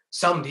get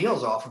some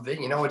deals off of it.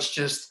 It's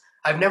just,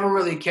 I've never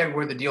really cared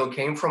where the deal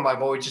came from.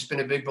 I've always just been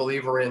a big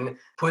believer in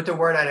put the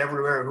word out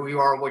everywhere, who you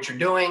are and what you're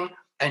doing,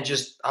 and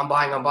just I'm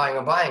buying.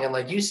 And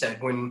like you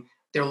said, when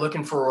they're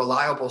looking for a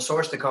reliable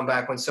source to come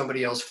back when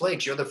somebody else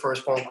flakes, you're the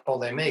first phone call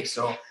they make.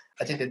 So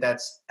I think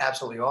that's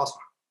absolutely awesome.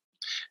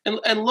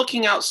 And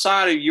looking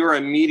outside of your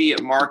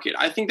immediate market,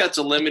 I think that's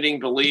a limiting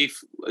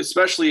belief,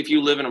 especially if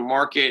you live in a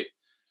market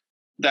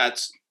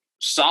that's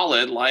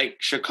solid like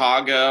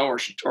Chicago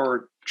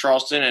or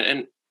Charleston. And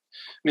I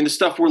mean, the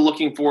stuff we're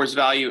looking for is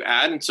value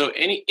add. And so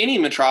any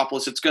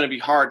metropolis, it's going to be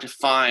hard to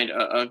find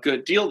a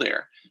good deal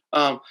there.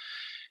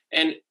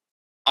 And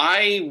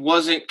I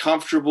wasn't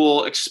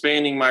comfortable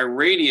expanding my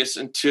radius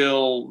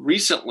until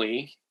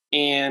recently.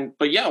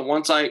 But yeah,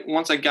 once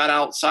I got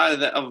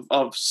outside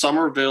of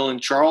Somerville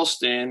and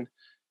Charleston,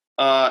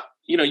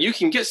 you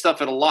can get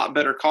stuff at a lot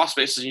better cost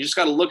basis. You just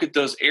got to look at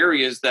those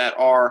areas that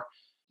are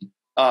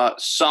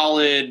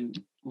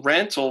solid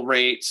rental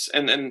rates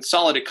and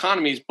solid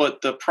economies,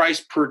 but the price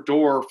per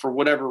door for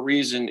whatever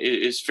reason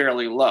is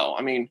fairly low.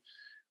 I mean,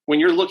 when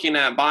you're looking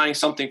at buying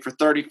something for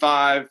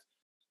 $35,000,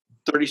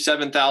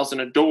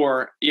 $37,000 a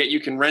door, yet you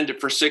can rent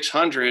it for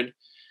 $600.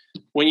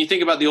 When you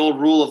think about the old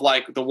rule of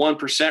like the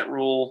 1%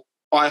 rule,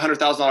 buy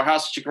 $100,000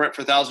 house that you can rent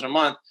for $1,000 a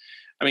month.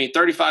 I mean,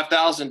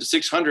 35,000 to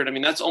 600. I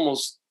mean, that's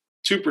almost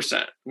 2%.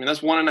 I mean,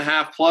 that's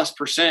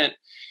 1.5+%.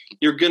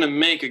 You're going to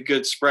make a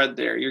good spread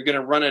there. You're going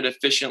to run it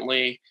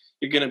efficiently.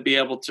 You're going to be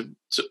able to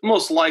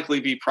most likely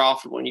be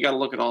profitable. And you got to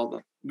look at all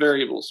the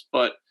variables.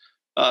 But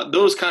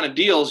those kind of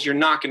deals you're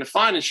not going to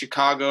find in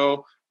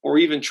Chicago or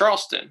even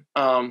Charleston,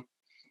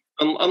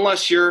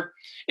 unless you're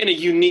in a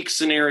unique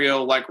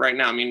scenario like right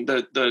now. I mean,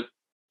 the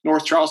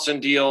North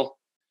Charleston deal,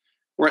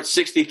 we're at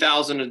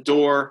 $60,000 a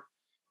door,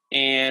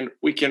 and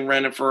we can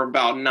rent it for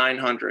about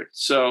 $900.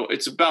 So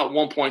it's about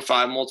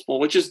 1.5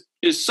 multiple, which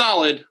is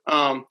solid.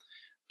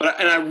 But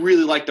I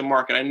really like the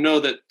market. I know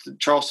that the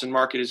Charleston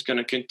market is going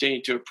to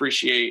continue to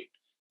appreciate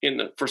in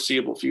the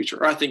foreseeable future.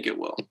 Or I think it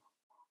will.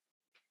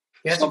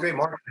 Yeah, it's a great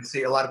market. I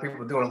see a lot of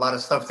people doing a lot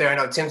of stuff there. I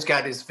know Tim's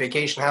got his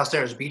vacation house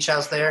there, his beach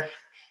house there.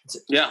 It's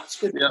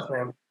good stuff,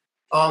 man.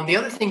 The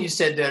other thing you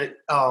said that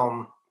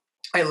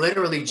I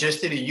literally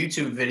just did a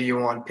YouTube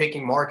video on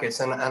picking markets,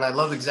 and I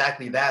love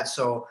exactly that.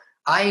 So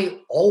I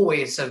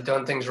always have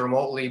done things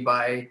remotely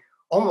by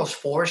almost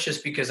force,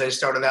 just because I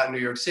started out in New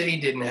York City,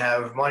 didn't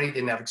have money,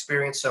 didn't have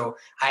experience. So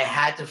I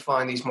had to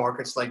find these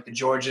markets like the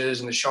Georgias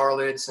and the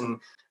Charlottes and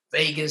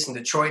Vegas and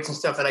Detroits and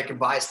stuff that I could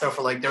buy stuff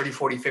for like 30,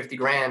 40, 50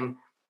 grand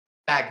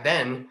back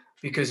then,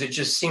 because it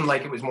just seemed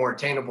like it was more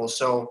attainable.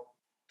 So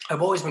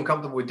I've always been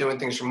comfortable with doing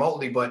things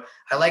remotely, but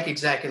I like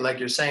exactly like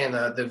you're saying,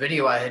 the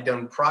video I had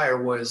done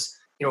prior was,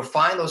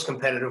 find those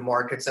competitive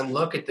markets and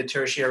look at the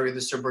tertiary,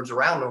 the suburbs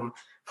around them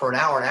for an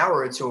hour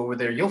or two over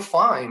there. You'll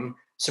find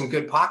some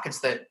good pockets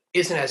that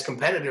isn't as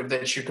competitive,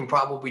 that you can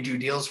probably do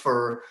deals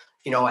for,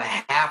 a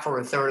half or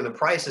a third of the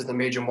price as the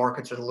major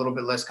markets with a little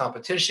bit less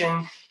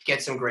competition,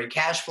 get some great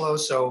cash flow.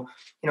 So,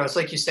 it's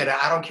like you said,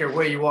 I don't care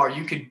where you are.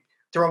 You could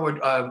throw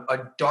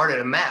a dart at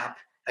a map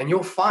and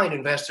you'll find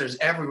investors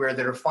everywhere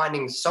that are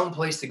finding some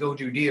place to go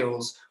do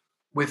deals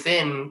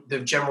within the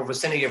general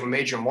vicinity of a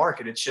major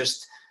market. It's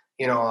just,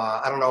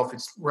 I don't know if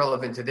it's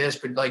relevant to this,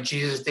 but like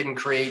Jesus didn't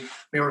create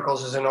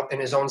miracles in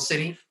his own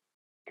city.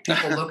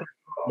 People look at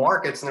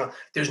markets and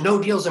there's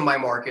no deals in my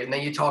market. And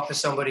then you talk to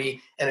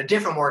somebody in a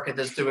different market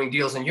that's doing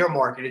deals in your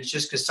market. It's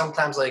just because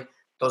sometimes like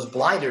those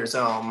blinders,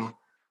 I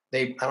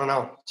don't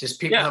know, just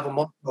people have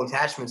multiple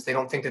attachments. They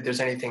don't think that there's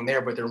anything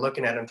there, but they're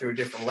looking at them through a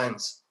different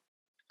lens.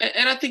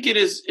 And I think it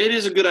is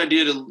a good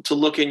idea to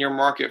look in your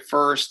market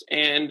first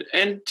and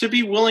to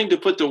be willing to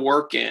put the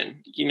work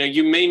in.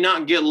 You may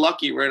not get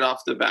lucky right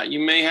off the bat. You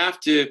may have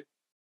to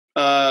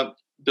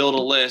build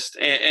a list.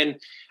 And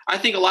I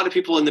think a lot of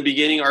people in the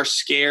beginning are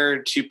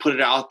scared to put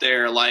it out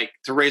there, like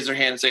to raise their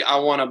hand and say, I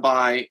want to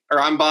buy, or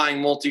I'm buying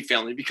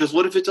multifamily, because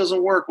what if it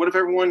doesn't work? What if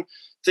everyone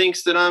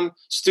thinks that I'm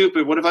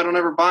stupid? What if I don't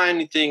ever buy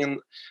anything? And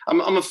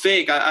I'm a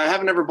fake. I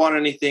haven't ever bought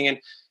anything. And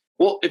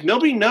well, if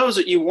nobody knows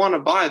that you want to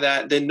buy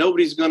that, then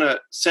nobody's going to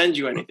send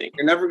you anything.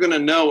 You're never going to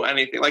know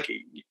anything. Like,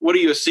 what are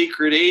you, a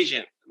secret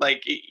agent?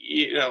 Like,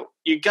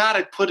 you got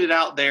to put it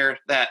out there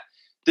that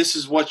this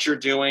is what you're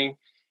doing.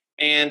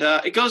 And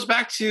it goes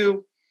back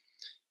to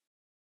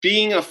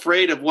being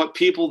afraid of what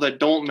people that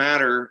don't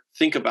matter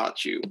think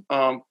about you.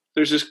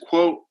 There's this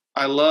quote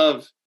I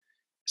love.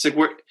 It's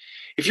like,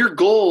 if your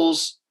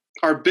goals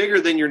are bigger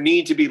than your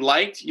need to be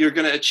liked, you're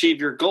going to achieve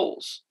your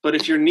goals. But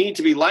if your need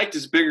to be liked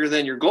is bigger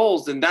than your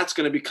goals, then that's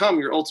going to become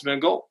your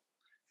ultimate goal.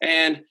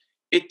 And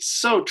it's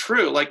so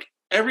true. Like,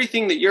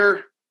 everything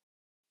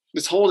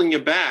that's holding you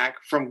back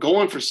from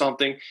going for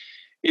something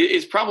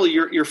is probably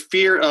your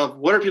fear of,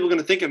 what are people going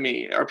to think of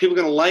me? Are people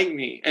going to like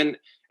me? And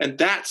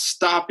that's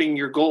stopping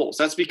your goals.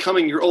 That's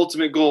becoming your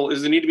ultimate goal,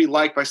 is the need to be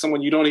liked by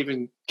someone you don't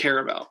even care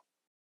about.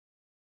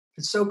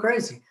 It's so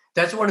crazy.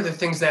 That's one of the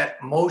things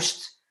that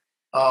most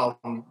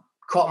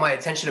caught my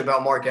attention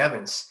about Mark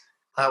Evans.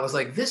 I was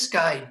like, this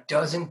guy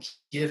doesn't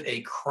give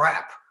a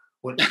crap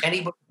what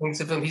anybody thinks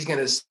of him. He's going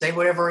to say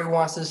whatever he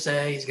wants to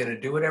say. He's going to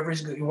do whatever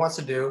he wants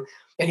to do.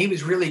 And he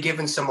was really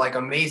giving some like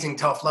amazing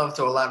tough love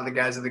to a lot of the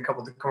guys at a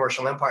couple of the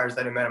commercial empires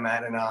that I met him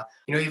at. And,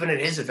 even at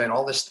his event,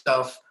 all this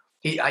stuff,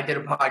 I did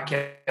a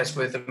podcast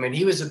with him, and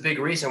he was a big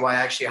reason why I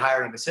actually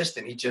hired an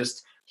assistant.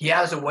 He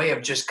has a way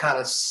of just kind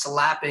of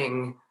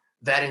slapping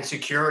that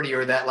insecurity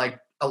or that like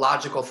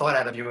illogical thought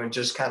out of you and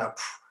just kind of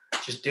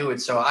just do it.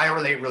 So I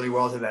relate really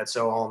well to that.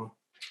 So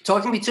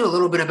talk to me too a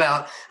little bit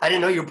about, I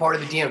didn't know you were part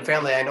of the DM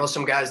family. I know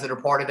some guys that are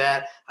part of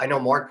that. I know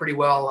Mark pretty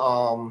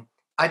well.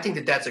 I think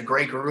that that's a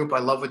great group. I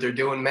love what they're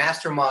doing.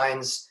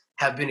 Masterminds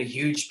have been a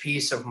huge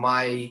piece of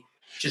my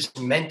just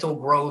mental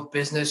growth,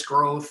 business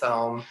growth.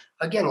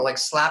 Again, like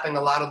slapping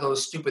a lot of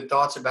those stupid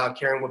thoughts about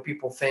caring what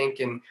people think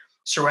and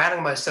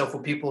surrounding myself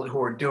with people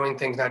who are doing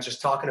things, not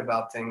just talking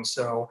about things.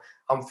 So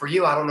for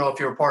you, I don't know if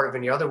you're a part of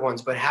any other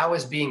ones, but how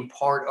is being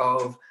part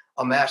of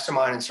a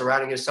mastermind and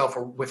surrounding yourself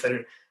with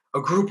a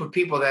group of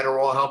people that are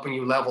all helping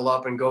you level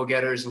up and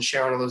go-getters and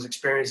sharing all those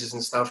experiences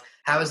and stuff,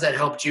 how has that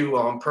helped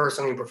you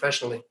personally and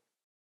professionally?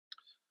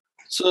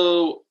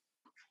 So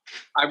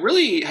I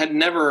really had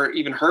never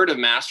even heard of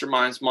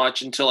masterminds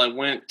much until I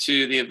went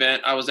to the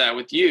event I was at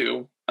with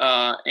you.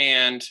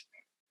 And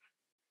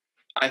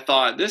I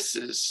thought, this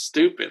is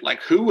stupid.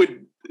 Like, who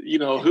would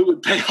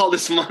pay all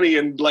this money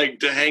and like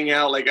to hang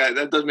out? Like,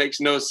 that makes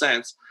no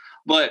sense.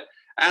 But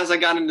as I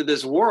got into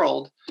this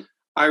world,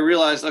 I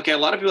realized, okay, a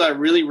lot of people I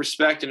really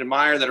respect and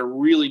admire that are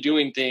really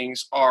doing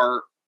things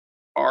are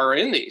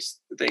in these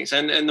things.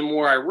 And the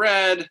more I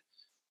read,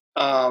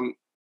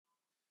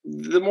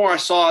 the more I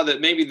saw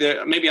that maybe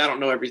I don't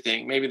know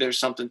everything. Maybe there's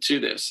something to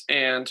this.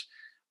 And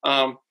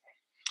so,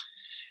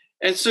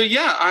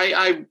 yeah,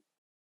 I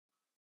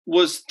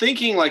was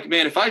thinking like,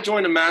 man, if I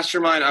joined a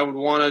mastermind, I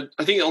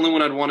think the only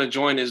one I'd want to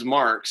join is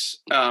Mark's.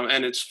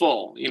 And it's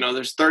full,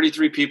 there's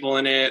 33 people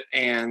in it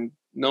and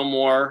no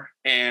more.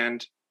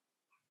 And,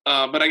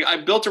 but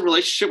I built a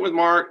relationship with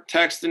Mark,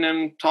 texting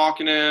him,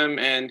 talking to him,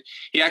 and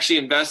he actually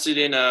invested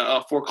in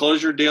a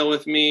foreclosure deal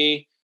with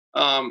me.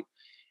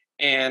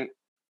 And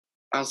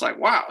I was like,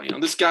 wow,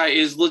 this guy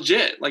is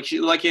legit. Like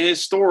in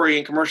his story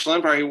in Commercial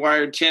Empire, he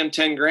wired Tim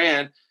 10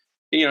 grand.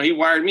 he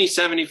wired me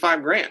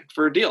 $75,000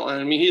 for a deal.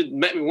 And I mean, he had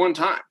met me one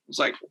time. It's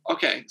like,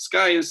 okay, this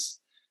guy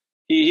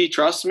he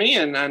trusts me,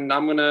 and I'm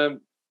going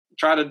to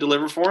try to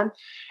deliver for him.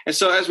 And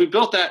so as we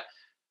built that,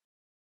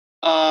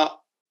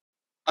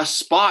 a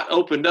spot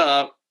opened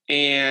up,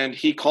 and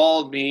he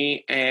called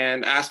me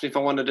and asked me if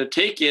I wanted to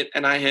take it.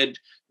 And I had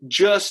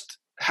just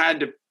had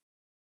to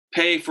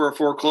pay for a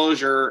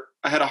foreclosure.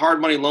 I had a hard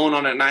money loan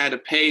on it, and I had to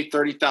pay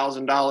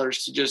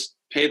 $30,000 to just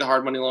pay the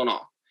hard money loan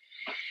off.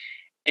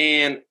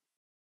 And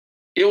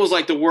it was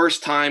like the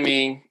worst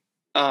timing.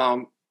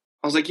 I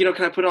was like, can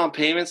I put it on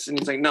payments? And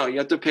he's like, no, you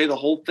have to pay the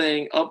whole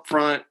thing up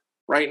front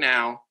right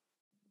now.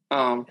 So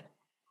I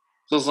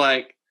was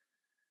like,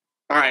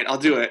 all right, I'll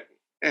do it.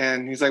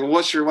 And he's like, well,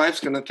 what's your wife's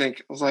going to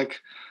think? I was like,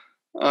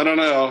 I don't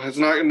know. It's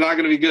not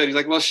going to be good. He's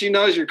like, well, she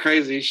knows you're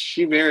crazy.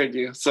 She married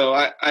you. So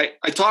I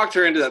talked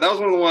her into that. That was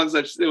one of the ones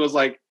that it was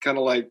like, kind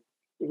of like,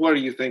 what are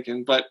you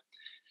thinking? But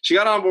she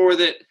got on board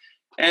with it.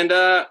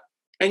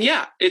 And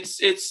yeah,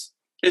 it's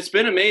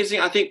been amazing.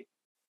 I think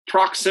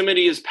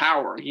proximity is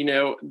power.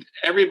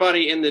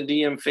 Everybody in the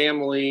DM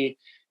family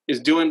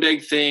is doing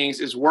big things,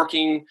 is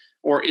working,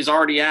 or is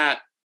already at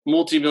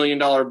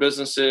multi-million-dollar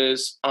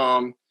businesses.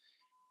 And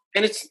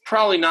it's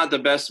probably not the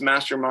best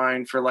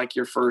mastermind for like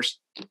your first,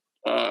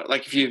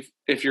 like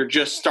if you're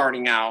just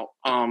starting out.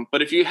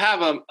 But if you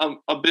have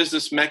a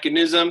business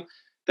mechanism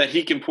that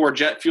he can pour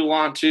jet fuel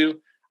onto,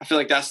 I feel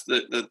like that's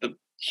the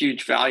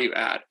huge value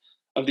add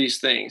of these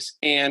things.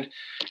 And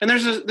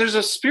there's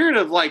a spirit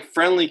of like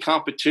friendly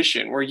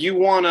competition where you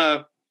want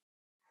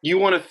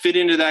to fit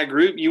into that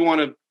group. You want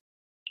to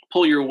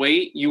pull your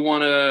weight. You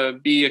want to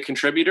be a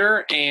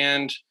contributor.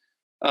 And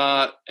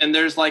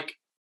there's like,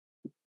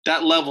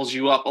 that levels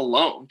you up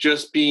alone,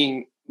 just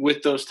being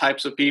with those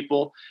types of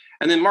people.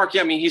 And then Mark,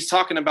 he's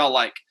talking about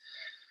like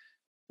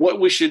what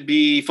we should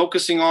be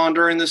focusing on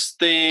during this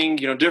thing,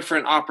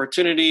 different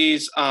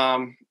opportunities.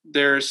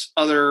 There's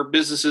other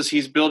businesses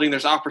he's building.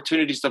 There's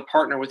opportunities to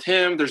partner with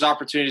him. There's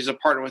opportunities to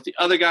partner with the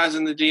other guys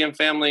in the DM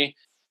family.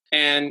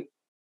 And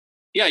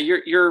yeah,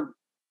 you're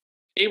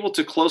able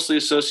to closely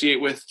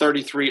associate with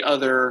 33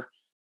 other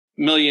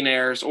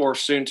millionaires or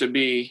soon to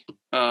be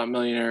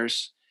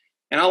millionaires.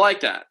 And I like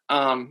that.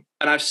 And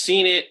I've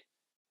seen it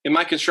in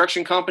my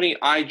construction company.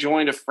 I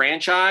joined a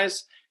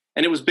franchise,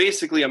 and it was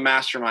basically a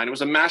mastermind. It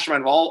was a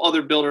mastermind of all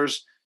other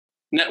builders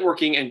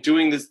networking and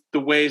doing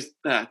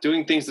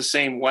doing things the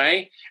same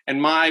way. And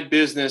my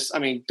business,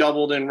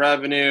 doubled in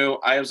revenue.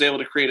 I was able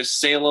to create a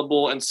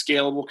saleable and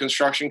scalable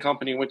construction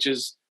company, which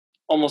is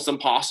almost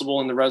impossible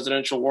in the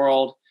residential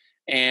world,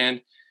 and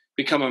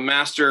become a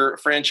master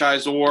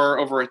franchisor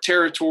over a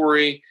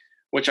territory,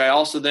 which I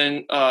also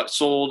then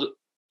sold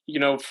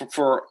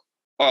for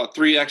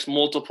 3x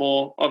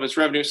multiple of its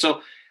revenue.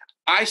 So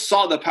I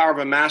saw the power of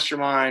a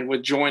mastermind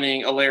with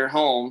joining Alair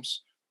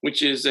Homes,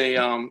 which is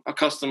a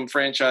custom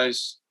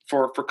franchise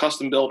for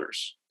custom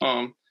builders.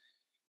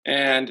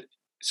 And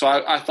so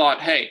I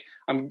thought, hey,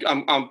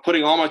 I'm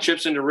putting all my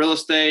chips into real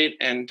estate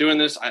and doing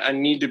this. I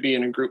need to be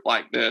in a group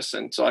like this.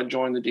 And so I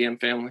joined the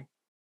DM family.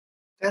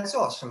 That's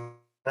awesome.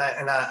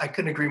 And I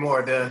couldn't agree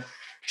more.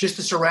 Just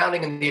the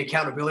surrounding and the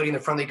accountability and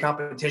the friendly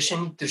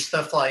competition. There's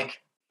stuff like,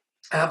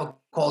 I have a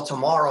call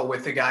tomorrow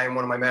with a guy in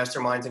one of my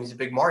masterminds, and he's a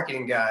big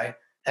marketing guy.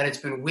 And it's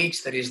been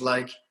weeks that he's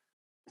like,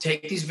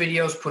 take these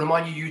videos, put them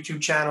on your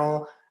YouTube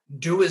channel,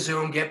 do a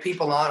Zoom, get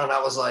people on. And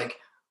I was like,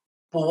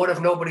 well, what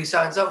if nobody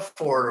signs up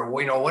for it? Or,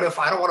 what if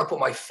I don't want to put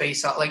my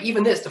face out? Like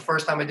even this, the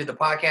first time I did the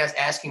podcast,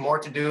 asking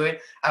Mark to do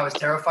it, I was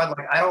terrified.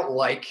 Like, I don't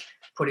like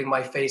putting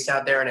my face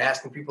out there and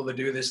asking people to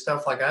do this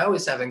stuff. Like I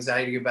always have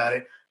anxiety about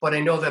it. But I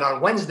know that on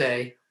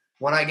Wednesday,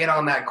 when I get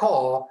on that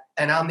call,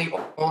 and I'm the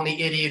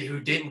only idiot who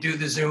didn't do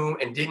the Zoom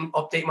and didn't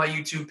update my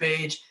YouTube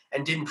page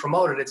and didn't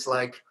promote it. It's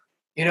like,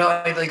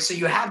 so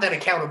you have that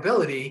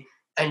accountability.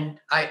 And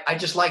I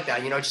just like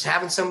that, just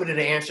having somebody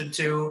to answer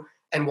to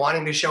and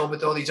wanting to show up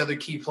with all these other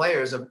key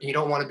players. You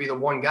don't want to be the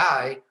one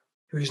guy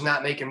who's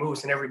not making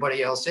moves and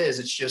everybody else is.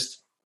 It's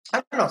just,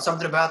 I don't know,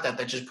 something about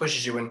that just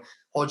pushes you and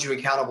holds you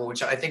accountable,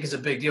 which I think is a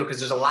big deal because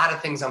there's a lot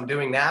of things I'm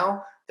doing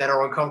now that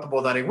are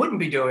uncomfortable that I wouldn't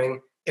be doing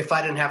if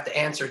I didn't have to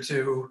answer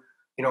to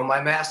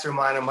my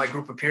mastermind and my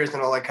group of peers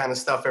and all that kind of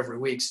stuff every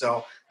week.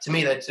 So to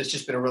me, it's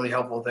just been a really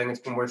helpful thing. It's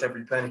been worth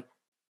every penny.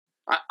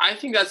 I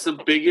think that's the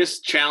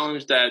biggest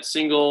challenge that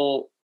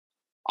single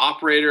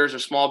operators or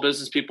small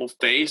business people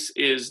face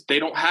is they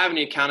don't have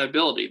any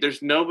accountability.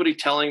 There's nobody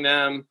telling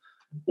them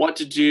what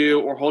to do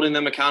or holding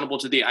them accountable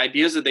to the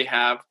ideas that they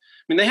have.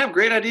 They have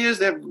great ideas.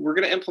 We're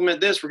going to implement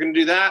this. We're going to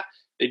do that.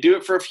 They do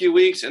it for a few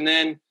weeks and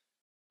then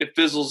it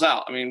fizzles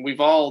out.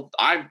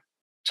 I'm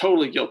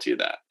totally guilty of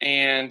that.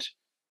 And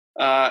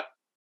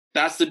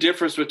that's the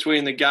difference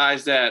between the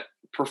guys that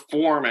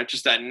perform at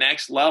just that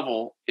next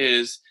level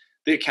is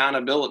the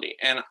accountability.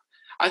 And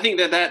I think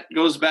that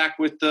goes back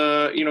with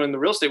the, in the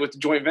real estate with the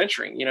joint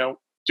venturing,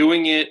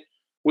 doing it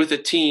with a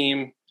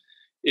team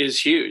is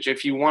huge.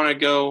 If you want to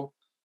go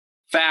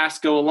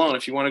fast, go alone.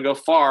 If you want to go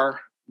far,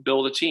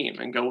 build a team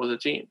and go with a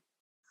team.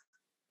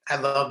 I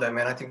love that,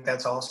 man. I think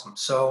that's awesome.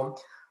 So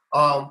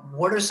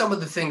What are some of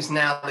the things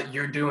now that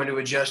you're doing to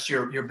adjust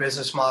your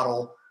business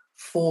model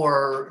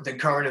for the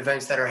current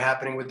events that are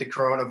happening with the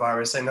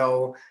coronavirus? I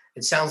know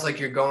it sounds like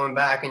you're going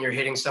back and you're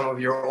hitting some of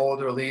your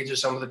older leads or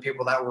some of the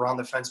people that were on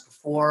the fence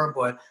before,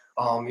 but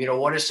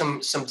what are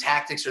some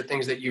tactics or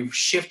things that you've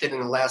shifted in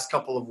the last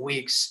couple of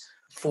weeks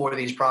for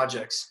these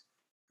projects?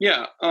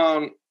 Yeah.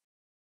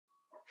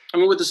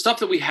 With the stuff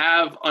that we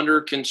have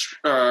under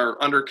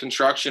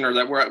construction or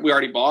that we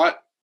already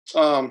bought,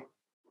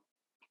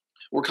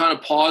 we're kind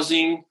of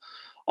pausing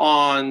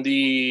on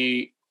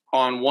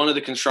one of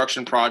the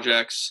construction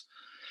projects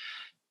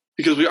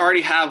because we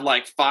already have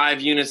like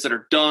 5 units that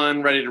are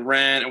done, ready to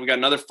rent, and we got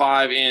another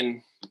 5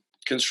 in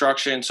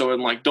construction. So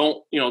I'm like,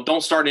 don't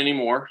start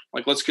anymore.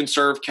 Like, let's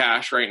conserve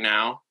cash right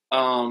now.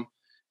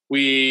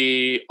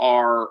 We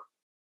are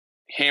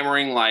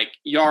hammering like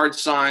yard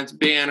signs,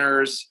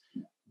 banners,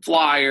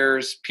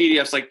 flyers,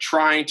 PDFs, like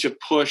trying to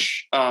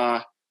push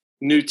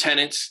new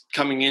tenants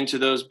coming into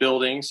those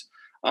buildings.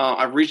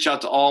 I've reached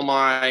out to all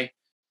my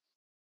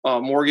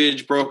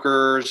mortgage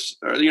brokers,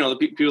 or, the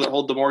people that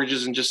hold the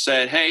mortgages, and just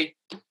said, hey,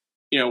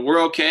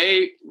 we're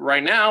okay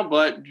right now,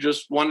 but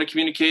just wanted to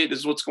communicate. This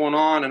is what's going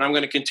on. And I'm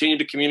going to continue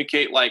to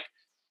communicate, like,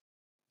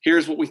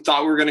 here's what we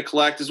thought we were going to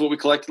collect. This is what we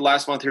collected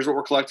last month. Here's what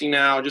we're collecting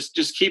now.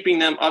 Just keeping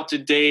them up to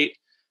date,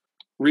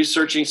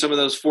 researching some of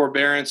those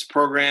forbearance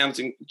programs,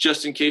 and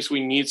just in case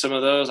we need some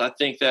of those. I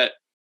think that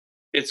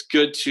it's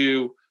good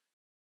to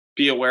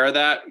be aware of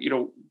that.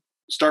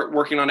 Start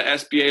working on an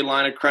SBA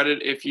line of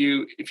credit if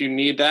you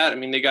need that. I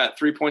mean, they got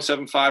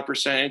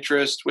 3.75%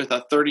 interest with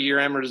a 30-year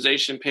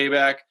amortization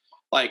payback.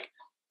 Like,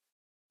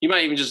 you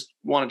might even just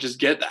want to just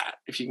get that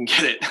if you can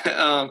get it.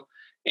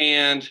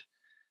 And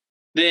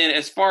then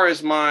as far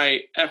as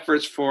my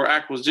efforts for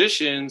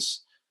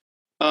acquisitions,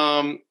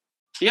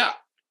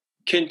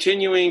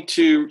 continuing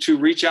to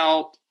reach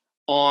out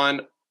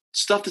on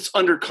stuff that's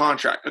under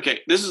contract. Okay,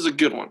 this is a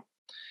good one.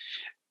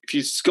 If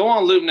you go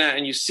on LoopNet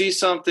and you see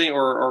something,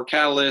 or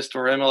Catalyst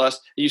or MLS,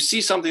 you see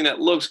something that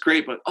looks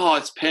great, but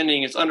it's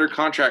pending, it's under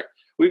contract.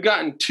 We've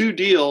gotten 2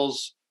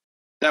 deals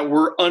that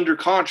were under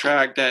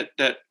contract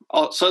that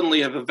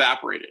suddenly have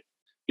evaporated.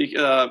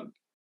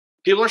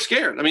 People are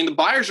scared. I mean, the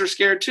buyers are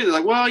scared too. They're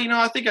like, well,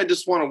 I think I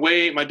just want to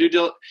wait my due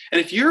diligence.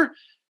 And if your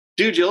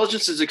due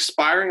diligence is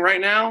expiring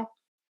right now,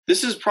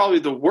 this is probably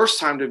the worst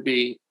time to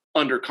be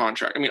under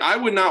contract. I mean, I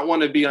would not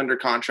want to be under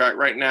contract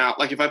right now.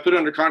 Like, if I put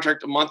under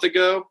contract a month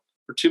ago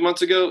or 2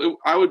 months ago,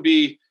 I would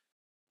be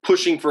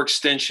pushing for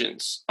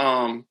extensions.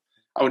 I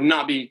would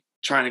not be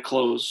trying to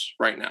close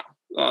right now.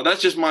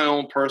 That's just my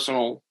own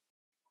personal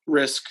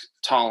risk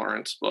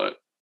tolerance. But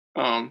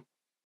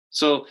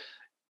so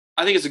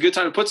I think it's a good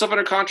time to put stuff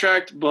under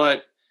contract,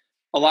 but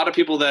a lot of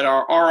people that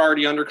are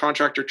already under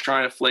contract are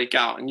trying to flake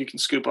out, and you can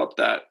scoop up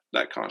that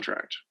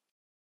contract.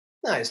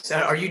 Nice.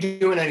 Are you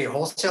doing any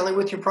wholesaling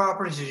with your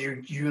properties,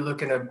 or you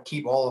looking to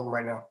keep all of them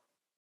right now?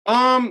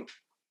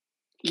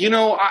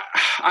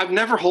 I've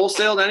never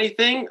wholesaled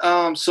anything.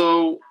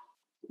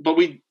 But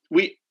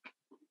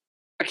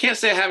I can't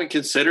say I haven't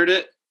considered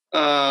it.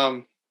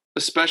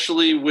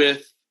 Especially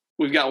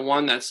we've got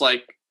one that's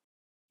like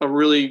a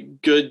really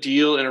good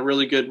deal in a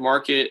really good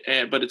market,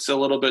 but it's a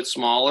little bit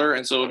smaller.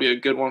 And so it would be a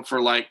good one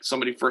for like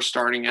somebody first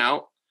starting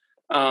out.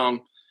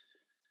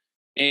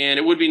 And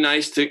it would be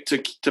nice to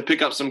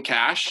pick up some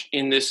cash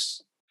in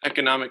this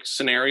economic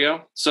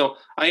scenario. So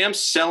I am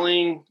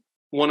selling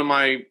one of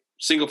my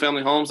single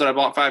family homes that I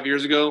bought 5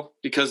 years ago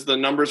because the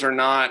numbers are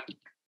not,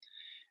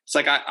 it's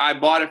like I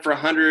bought it for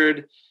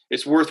 $100.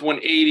 It's worth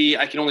 $180.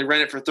 I can only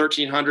rent it for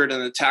 $1,300,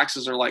 and the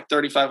taxes are like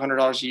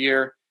 $3,500 a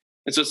year.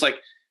 And so it's like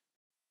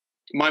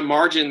my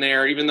margin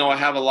there, even though I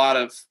have a lot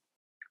of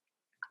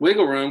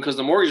wiggle room because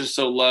the mortgage is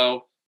so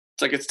low,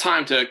 it's like it's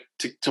time to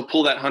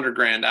pull that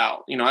 $100,000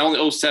 out. I only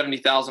owe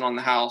 $70,000 on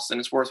the house, and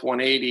it's worth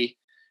 $180.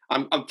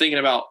 I'm thinking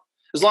about,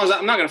 as long as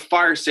I'm not going to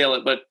fire sale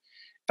it, but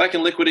if I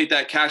can liquidate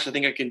that cash, I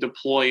think I can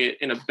deploy it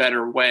in a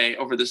better way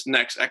over this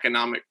next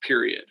economic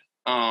period.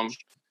 And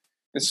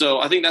so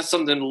I think that's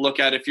something to look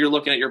at if you're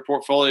looking at your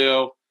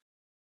portfolio.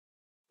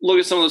 Look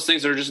at some of those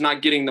things that are just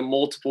not getting the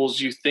multiples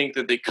you think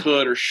that they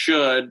could or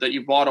should that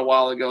you bought a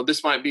while ago.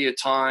 This might be a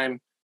time,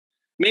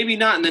 maybe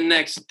not in the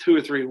next 2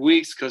 or 3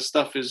 weeks because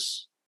stuff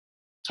is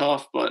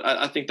tough, but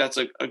I think that's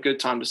a good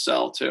time to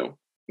sell too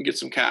and get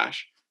some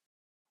cash.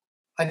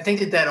 I think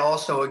that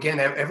also, again,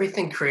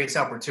 everything creates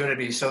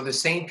opportunity. So the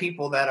same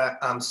people that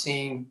I'm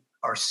seeing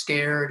are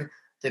scared.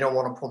 They don't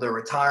want to pull their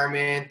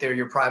retirement. They're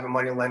your private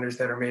money lenders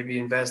that are maybe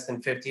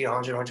investing 50,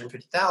 100,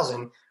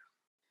 150,000.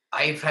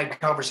 I've had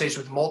conversations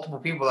with multiple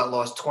people that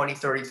lost 20,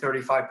 30,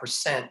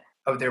 35%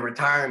 of their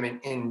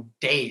retirement in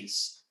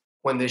days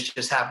when this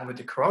just happened with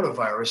the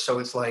coronavirus. So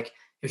it's like,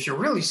 if you're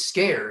really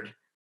scared,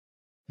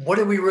 what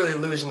did we really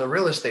lose on the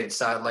real estate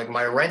side? Like,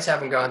 my rents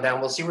haven't gone down.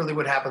 We'll see really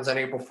what happens on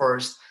April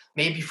 1st.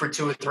 Maybe for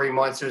 2 or 3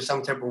 months, there's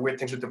some type of weird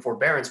things with the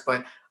forbearance.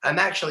 But I'm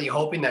actually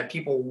hoping that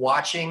people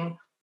watching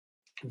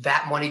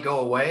that money go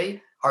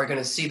away are going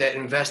to see that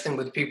investing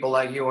with people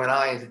like you and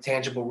I into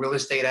tangible real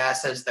estate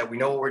assets, that we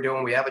know what we're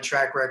doing. We have a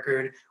track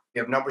record.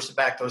 you have numbers to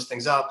back those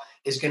things up,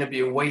 is going to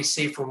be a way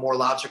safer, more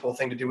logical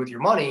thing to do with your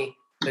money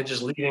than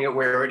just leaving it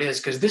where it is.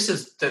 Because this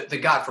is the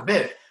God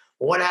forbid.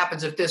 Well, what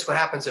happens if this? What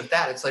happens if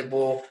that? It's like,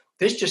 well,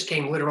 this just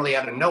came literally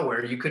out of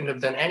nowhere. You couldn't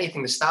have done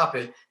anything to stop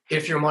it.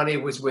 If your money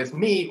was with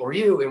me or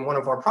you in one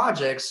of our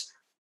projects,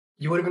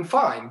 you would have been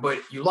fine, but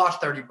you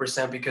lost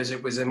 30% because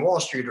it was in Wall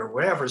Street or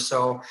whatever.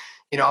 So,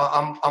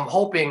 I'm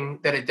hoping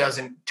that it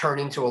doesn't turn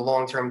into a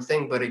long-term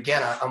thing. But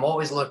again, I'm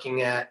always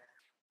looking at,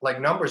 like,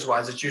 numbers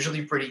wise, it's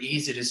usually pretty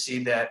easy to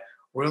see that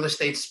real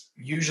estate's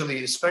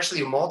usually,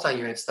 especially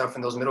multi-unit stuff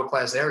in those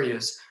middle-class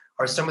areas,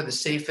 are some of the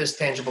safest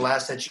tangible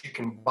assets you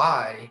can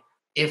buy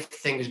if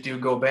things do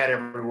go bad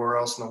everywhere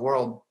else in the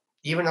world.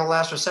 Even in the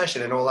last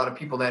recession, I know a lot of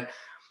people that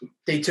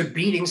they took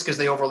beatings because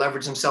they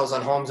over-leveraged themselves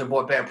on homes and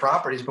bought bad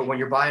properties. But when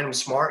you're buying them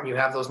smart and you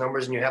have those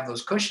numbers and you have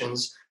those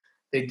cushions,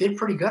 they did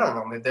pretty good on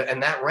them.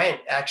 And that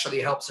rent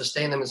actually helped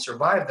sustain them and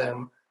survive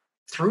them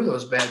through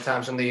those bad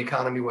times when the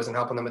economy wasn't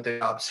helping them at their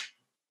jobs.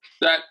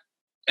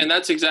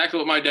 That's exactly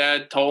what my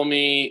dad told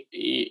me,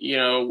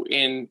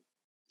 he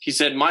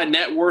said, my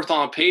net worth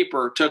on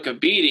paper took a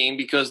beating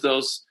because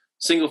those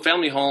single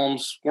family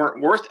homes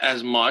weren't worth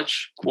as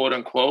much, quote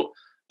unquote,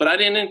 but I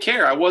didn't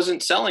care. I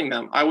wasn't selling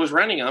them. I was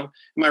renting them.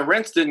 My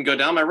rents didn't go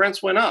down. My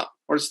rents went up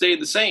or stayed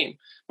the same.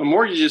 My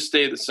mortgages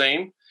stayed the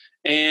same.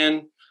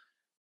 And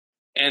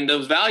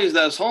those values of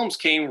those homes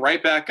came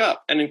right back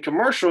up. And in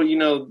commercial,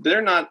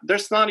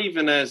 that's not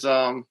even as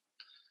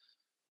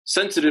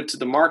sensitive to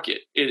the market.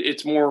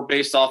 It's more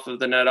based off of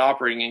the net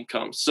operating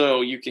income.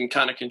 So you can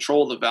kind of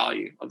control the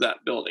value of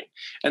that building.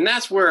 And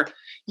that's where,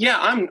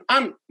 I'm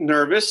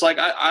nervous. Like,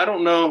 I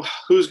don't know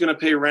who's going to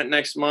pay rent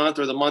next month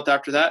or the month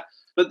after that.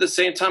 But at the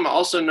same time, I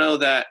also know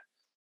that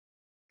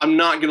I'm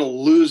not going to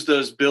lose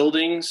those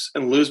buildings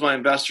and lose my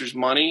investors'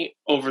 money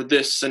over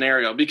this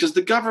scenario, because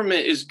the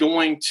government is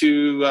going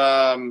to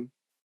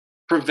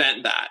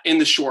prevent that in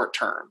the short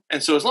term.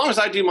 And so as long as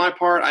I do my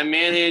part, I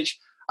manage,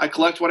 I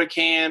collect what I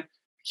can,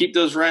 keep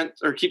those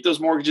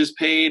mortgages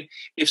paid.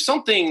 If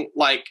something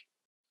like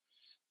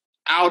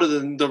out of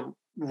the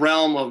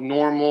realm of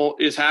normal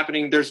is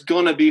happening, there's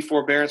going to be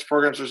forbearance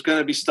programs. There's going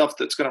to be stuff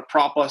that's going to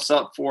prop us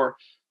up for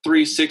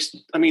 3-6.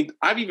 I mean,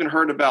 I've even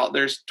heard about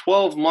there's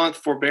 12-month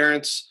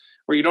forbearance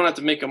where you don't have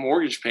to make a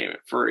mortgage payment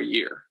for a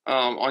year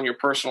on your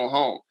personal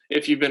home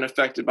if you've been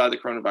affected by the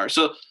coronavirus.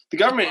 So the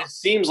government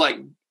seems like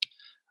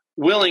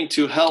willing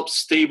to help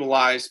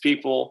stabilize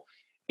people.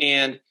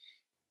 And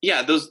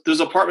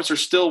those apartments are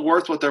still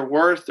worth what they're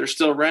worth. They're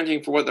still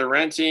renting for what they're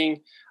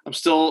renting. I'm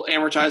still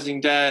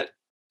amortizing debt.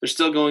 They're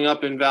still going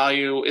up in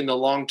value in the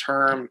long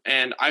term.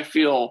 And I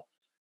feel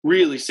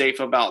really safe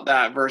about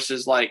that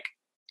versus, like,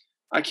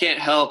 I can't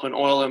help an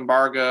oil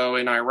embargo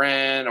in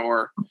Iran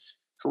or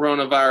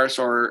coronavirus,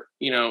 or,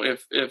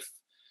 if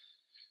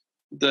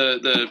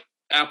the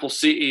Apple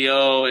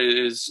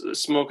CEO is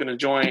smoking a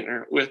joint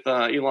with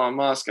Elon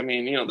Musk. I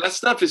mean, that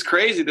stuff is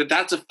crazy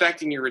that's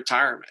affecting your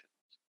retirement.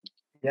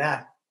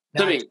 Yeah.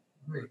 To me.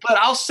 But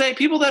I'll say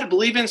people that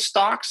believe in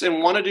stocks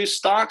and want to do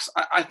stocks,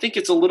 I think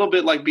it's a little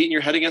bit like beating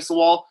your head against the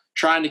wall,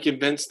 trying to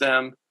convince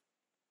them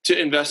to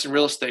invest in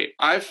real estate.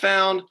 I've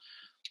found,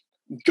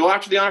 go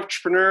after the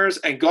entrepreneurs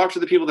and go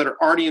after the people that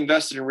are already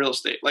invested in real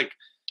estate. Like,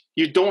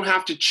 you don't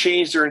have to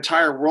change their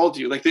entire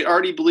worldview. Like, they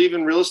already believe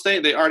in real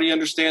estate. They already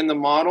understand the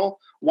model.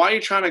 Why are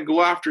you trying to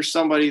go after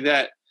somebody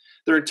that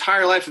their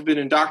entire life have been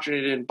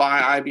indoctrinated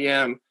by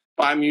IBM,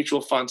 by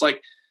mutual funds?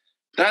 Like,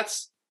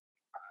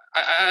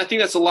 I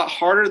think that's a lot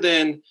harder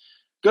than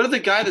go to the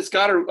guy that's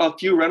got a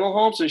few rental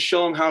homes and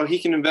show him how he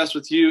can invest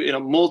with you in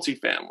a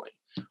multifamily,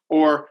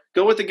 or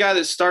go with the guy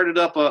that started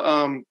up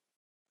a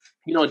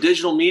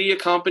digital media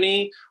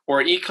company or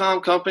an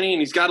e-com company,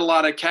 and he's got a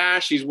lot of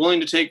cash. He's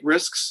willing to take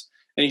risks,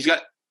 and he's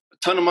got a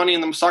ton of money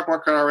in the stock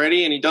market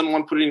already, and he doesn't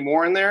want to put any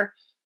more in there.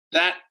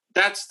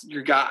 That's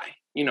your guy,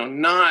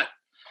 not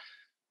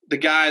the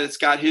guy that's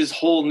got his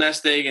whole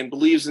nest egg and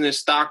believes in his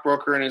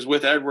stockbroker and is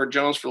with Edward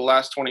Jones for the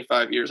last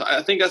 25 years.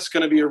 I think that's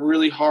going to be a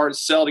really hard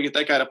sell to get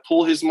that guy to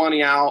pull his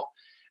money out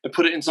and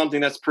put it in something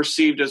that's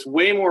perceived as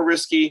way more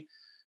risky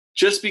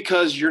just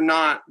because you're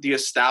not the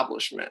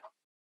establishment.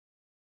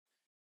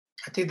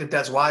 I think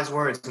that's wise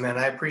words, man.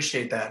 I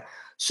appreciate that.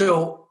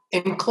 So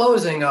in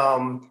closing,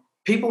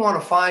 people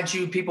want to find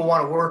you, people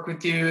want to work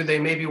with you. They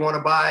maybe want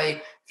to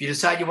buy, if you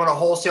decide you want to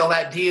wholesale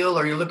that deal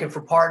or you're looking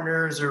for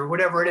partners or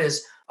whatever it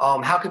is,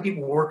 how can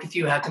people work with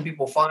you? How can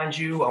people find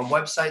you on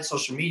websites,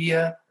 social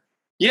media?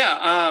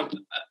 Yeah.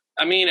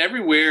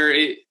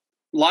 Everywhere.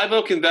 Live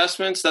Oak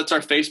Investments, that's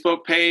our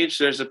Facebook page.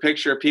 There's a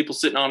picture of people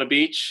sitting on a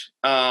beach.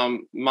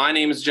 My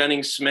name is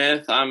Jennings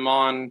Smith. I'm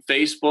on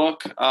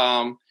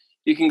Facebook.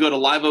 You can go to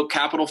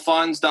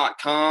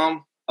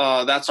liveoakcapitalfunds.com.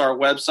 That's our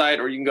website,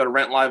 or you can go to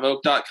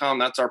rentliveoak.com.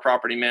 That's our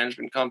property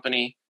management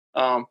company.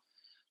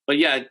 But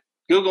yeah,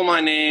 Google my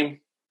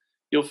name.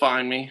 You'll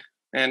find me.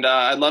 And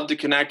I'd love to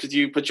connect with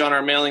you, put you on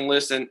our mailing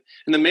list. And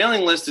the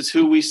mailing list is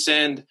who we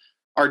send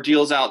our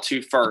deals out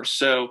to first.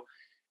 So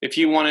if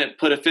you want to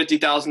put a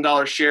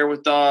 $50,000 share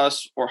with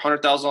us or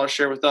 $100,000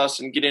 share with us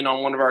and get in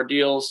on one of our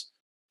deals,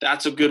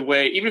 that's a good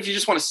way. Even if you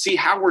just want to see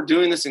how we're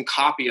doing this and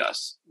copy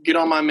us, get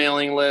on my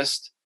mailing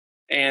list,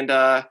 and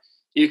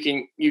you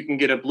can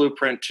get a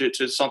blueprint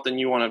to something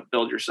you want to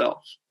build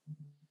yourself.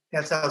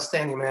 That's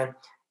outstanding, man.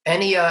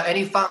 Any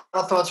final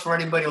thoughts for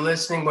anybody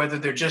listening, whether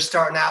they're just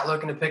starting out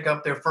looking to pick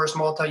up their first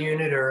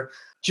multi-unit or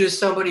just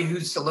somebody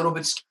who's a little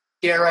bit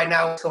scared right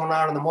now what's going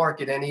on in the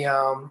market?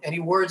 Any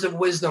words of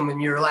wisdom in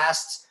your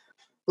last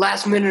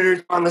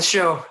minute on the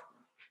show?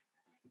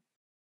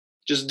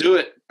 Just do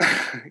it.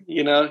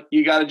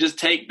 You got to just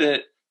take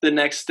the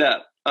next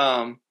step.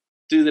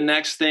 Do the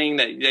next thing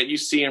that you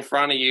see in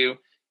front of you,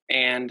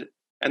 and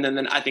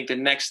then I think the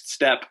next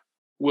step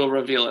will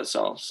reveal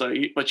itself.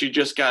 But you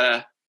just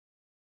gotta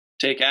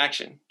take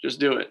action. Just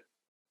do it.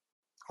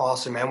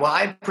 Awesome, man. Well,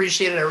 I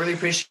appreciate it. I really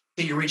appreciate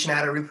you reaching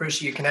out. I really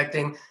appreciate you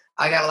connecting.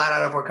 I got a lot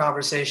out of our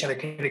conversation. I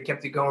could have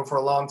kept it going for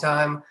a long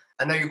time.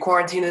 I know you're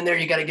quarantined in there.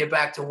 You got to get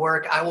back to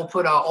work. I will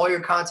put all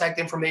your contact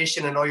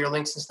information and all your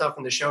links and stuff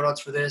in the show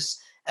notes for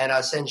this, and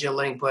I'll send you a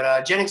link.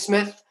 But Jennings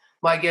Smith,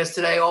 my guest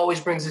today,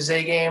 always brings his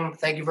A game.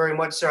 Thank you very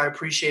much, sir. I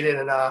appreciate it.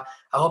 And I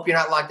hope you're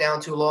not locked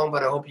down too long,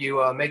 but I hope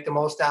you make the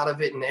most out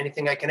of it. And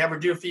anything I can ever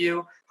do for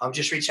you,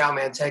 just reach out,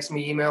 man. Text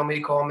me, email me,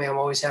 call me. I'm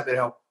always happy to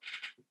help.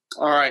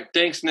 All right.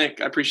 Thanks,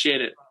 Nick. I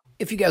appreciate it.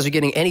 If you guys are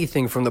getting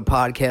anything from the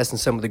podcast and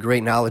some of the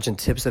great knowledge and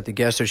tips that the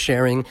guests are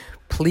sharing,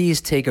 please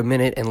take a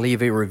minute and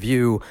leave a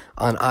review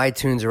on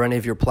iTunes or any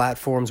of your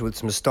platforms with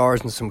some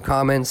stars and some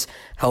comments,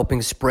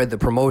 helping spread the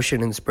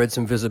promotion and spread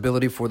some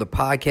visibility for the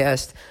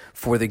podcast,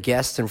 for the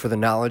guests, and for the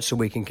knowledge so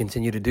we can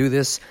continue to do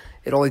this.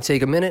 It'll only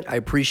take a minute. I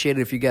appreciate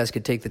it if you guys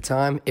could take the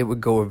time. It would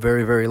go a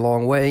very, very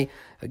long way.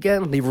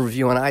 Again, leave a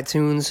review on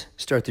iTunes,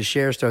 start to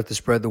share, start to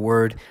spread the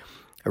word.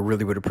 I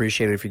really would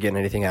appreciate it if you're getting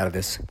anything out of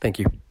this. Thank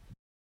you.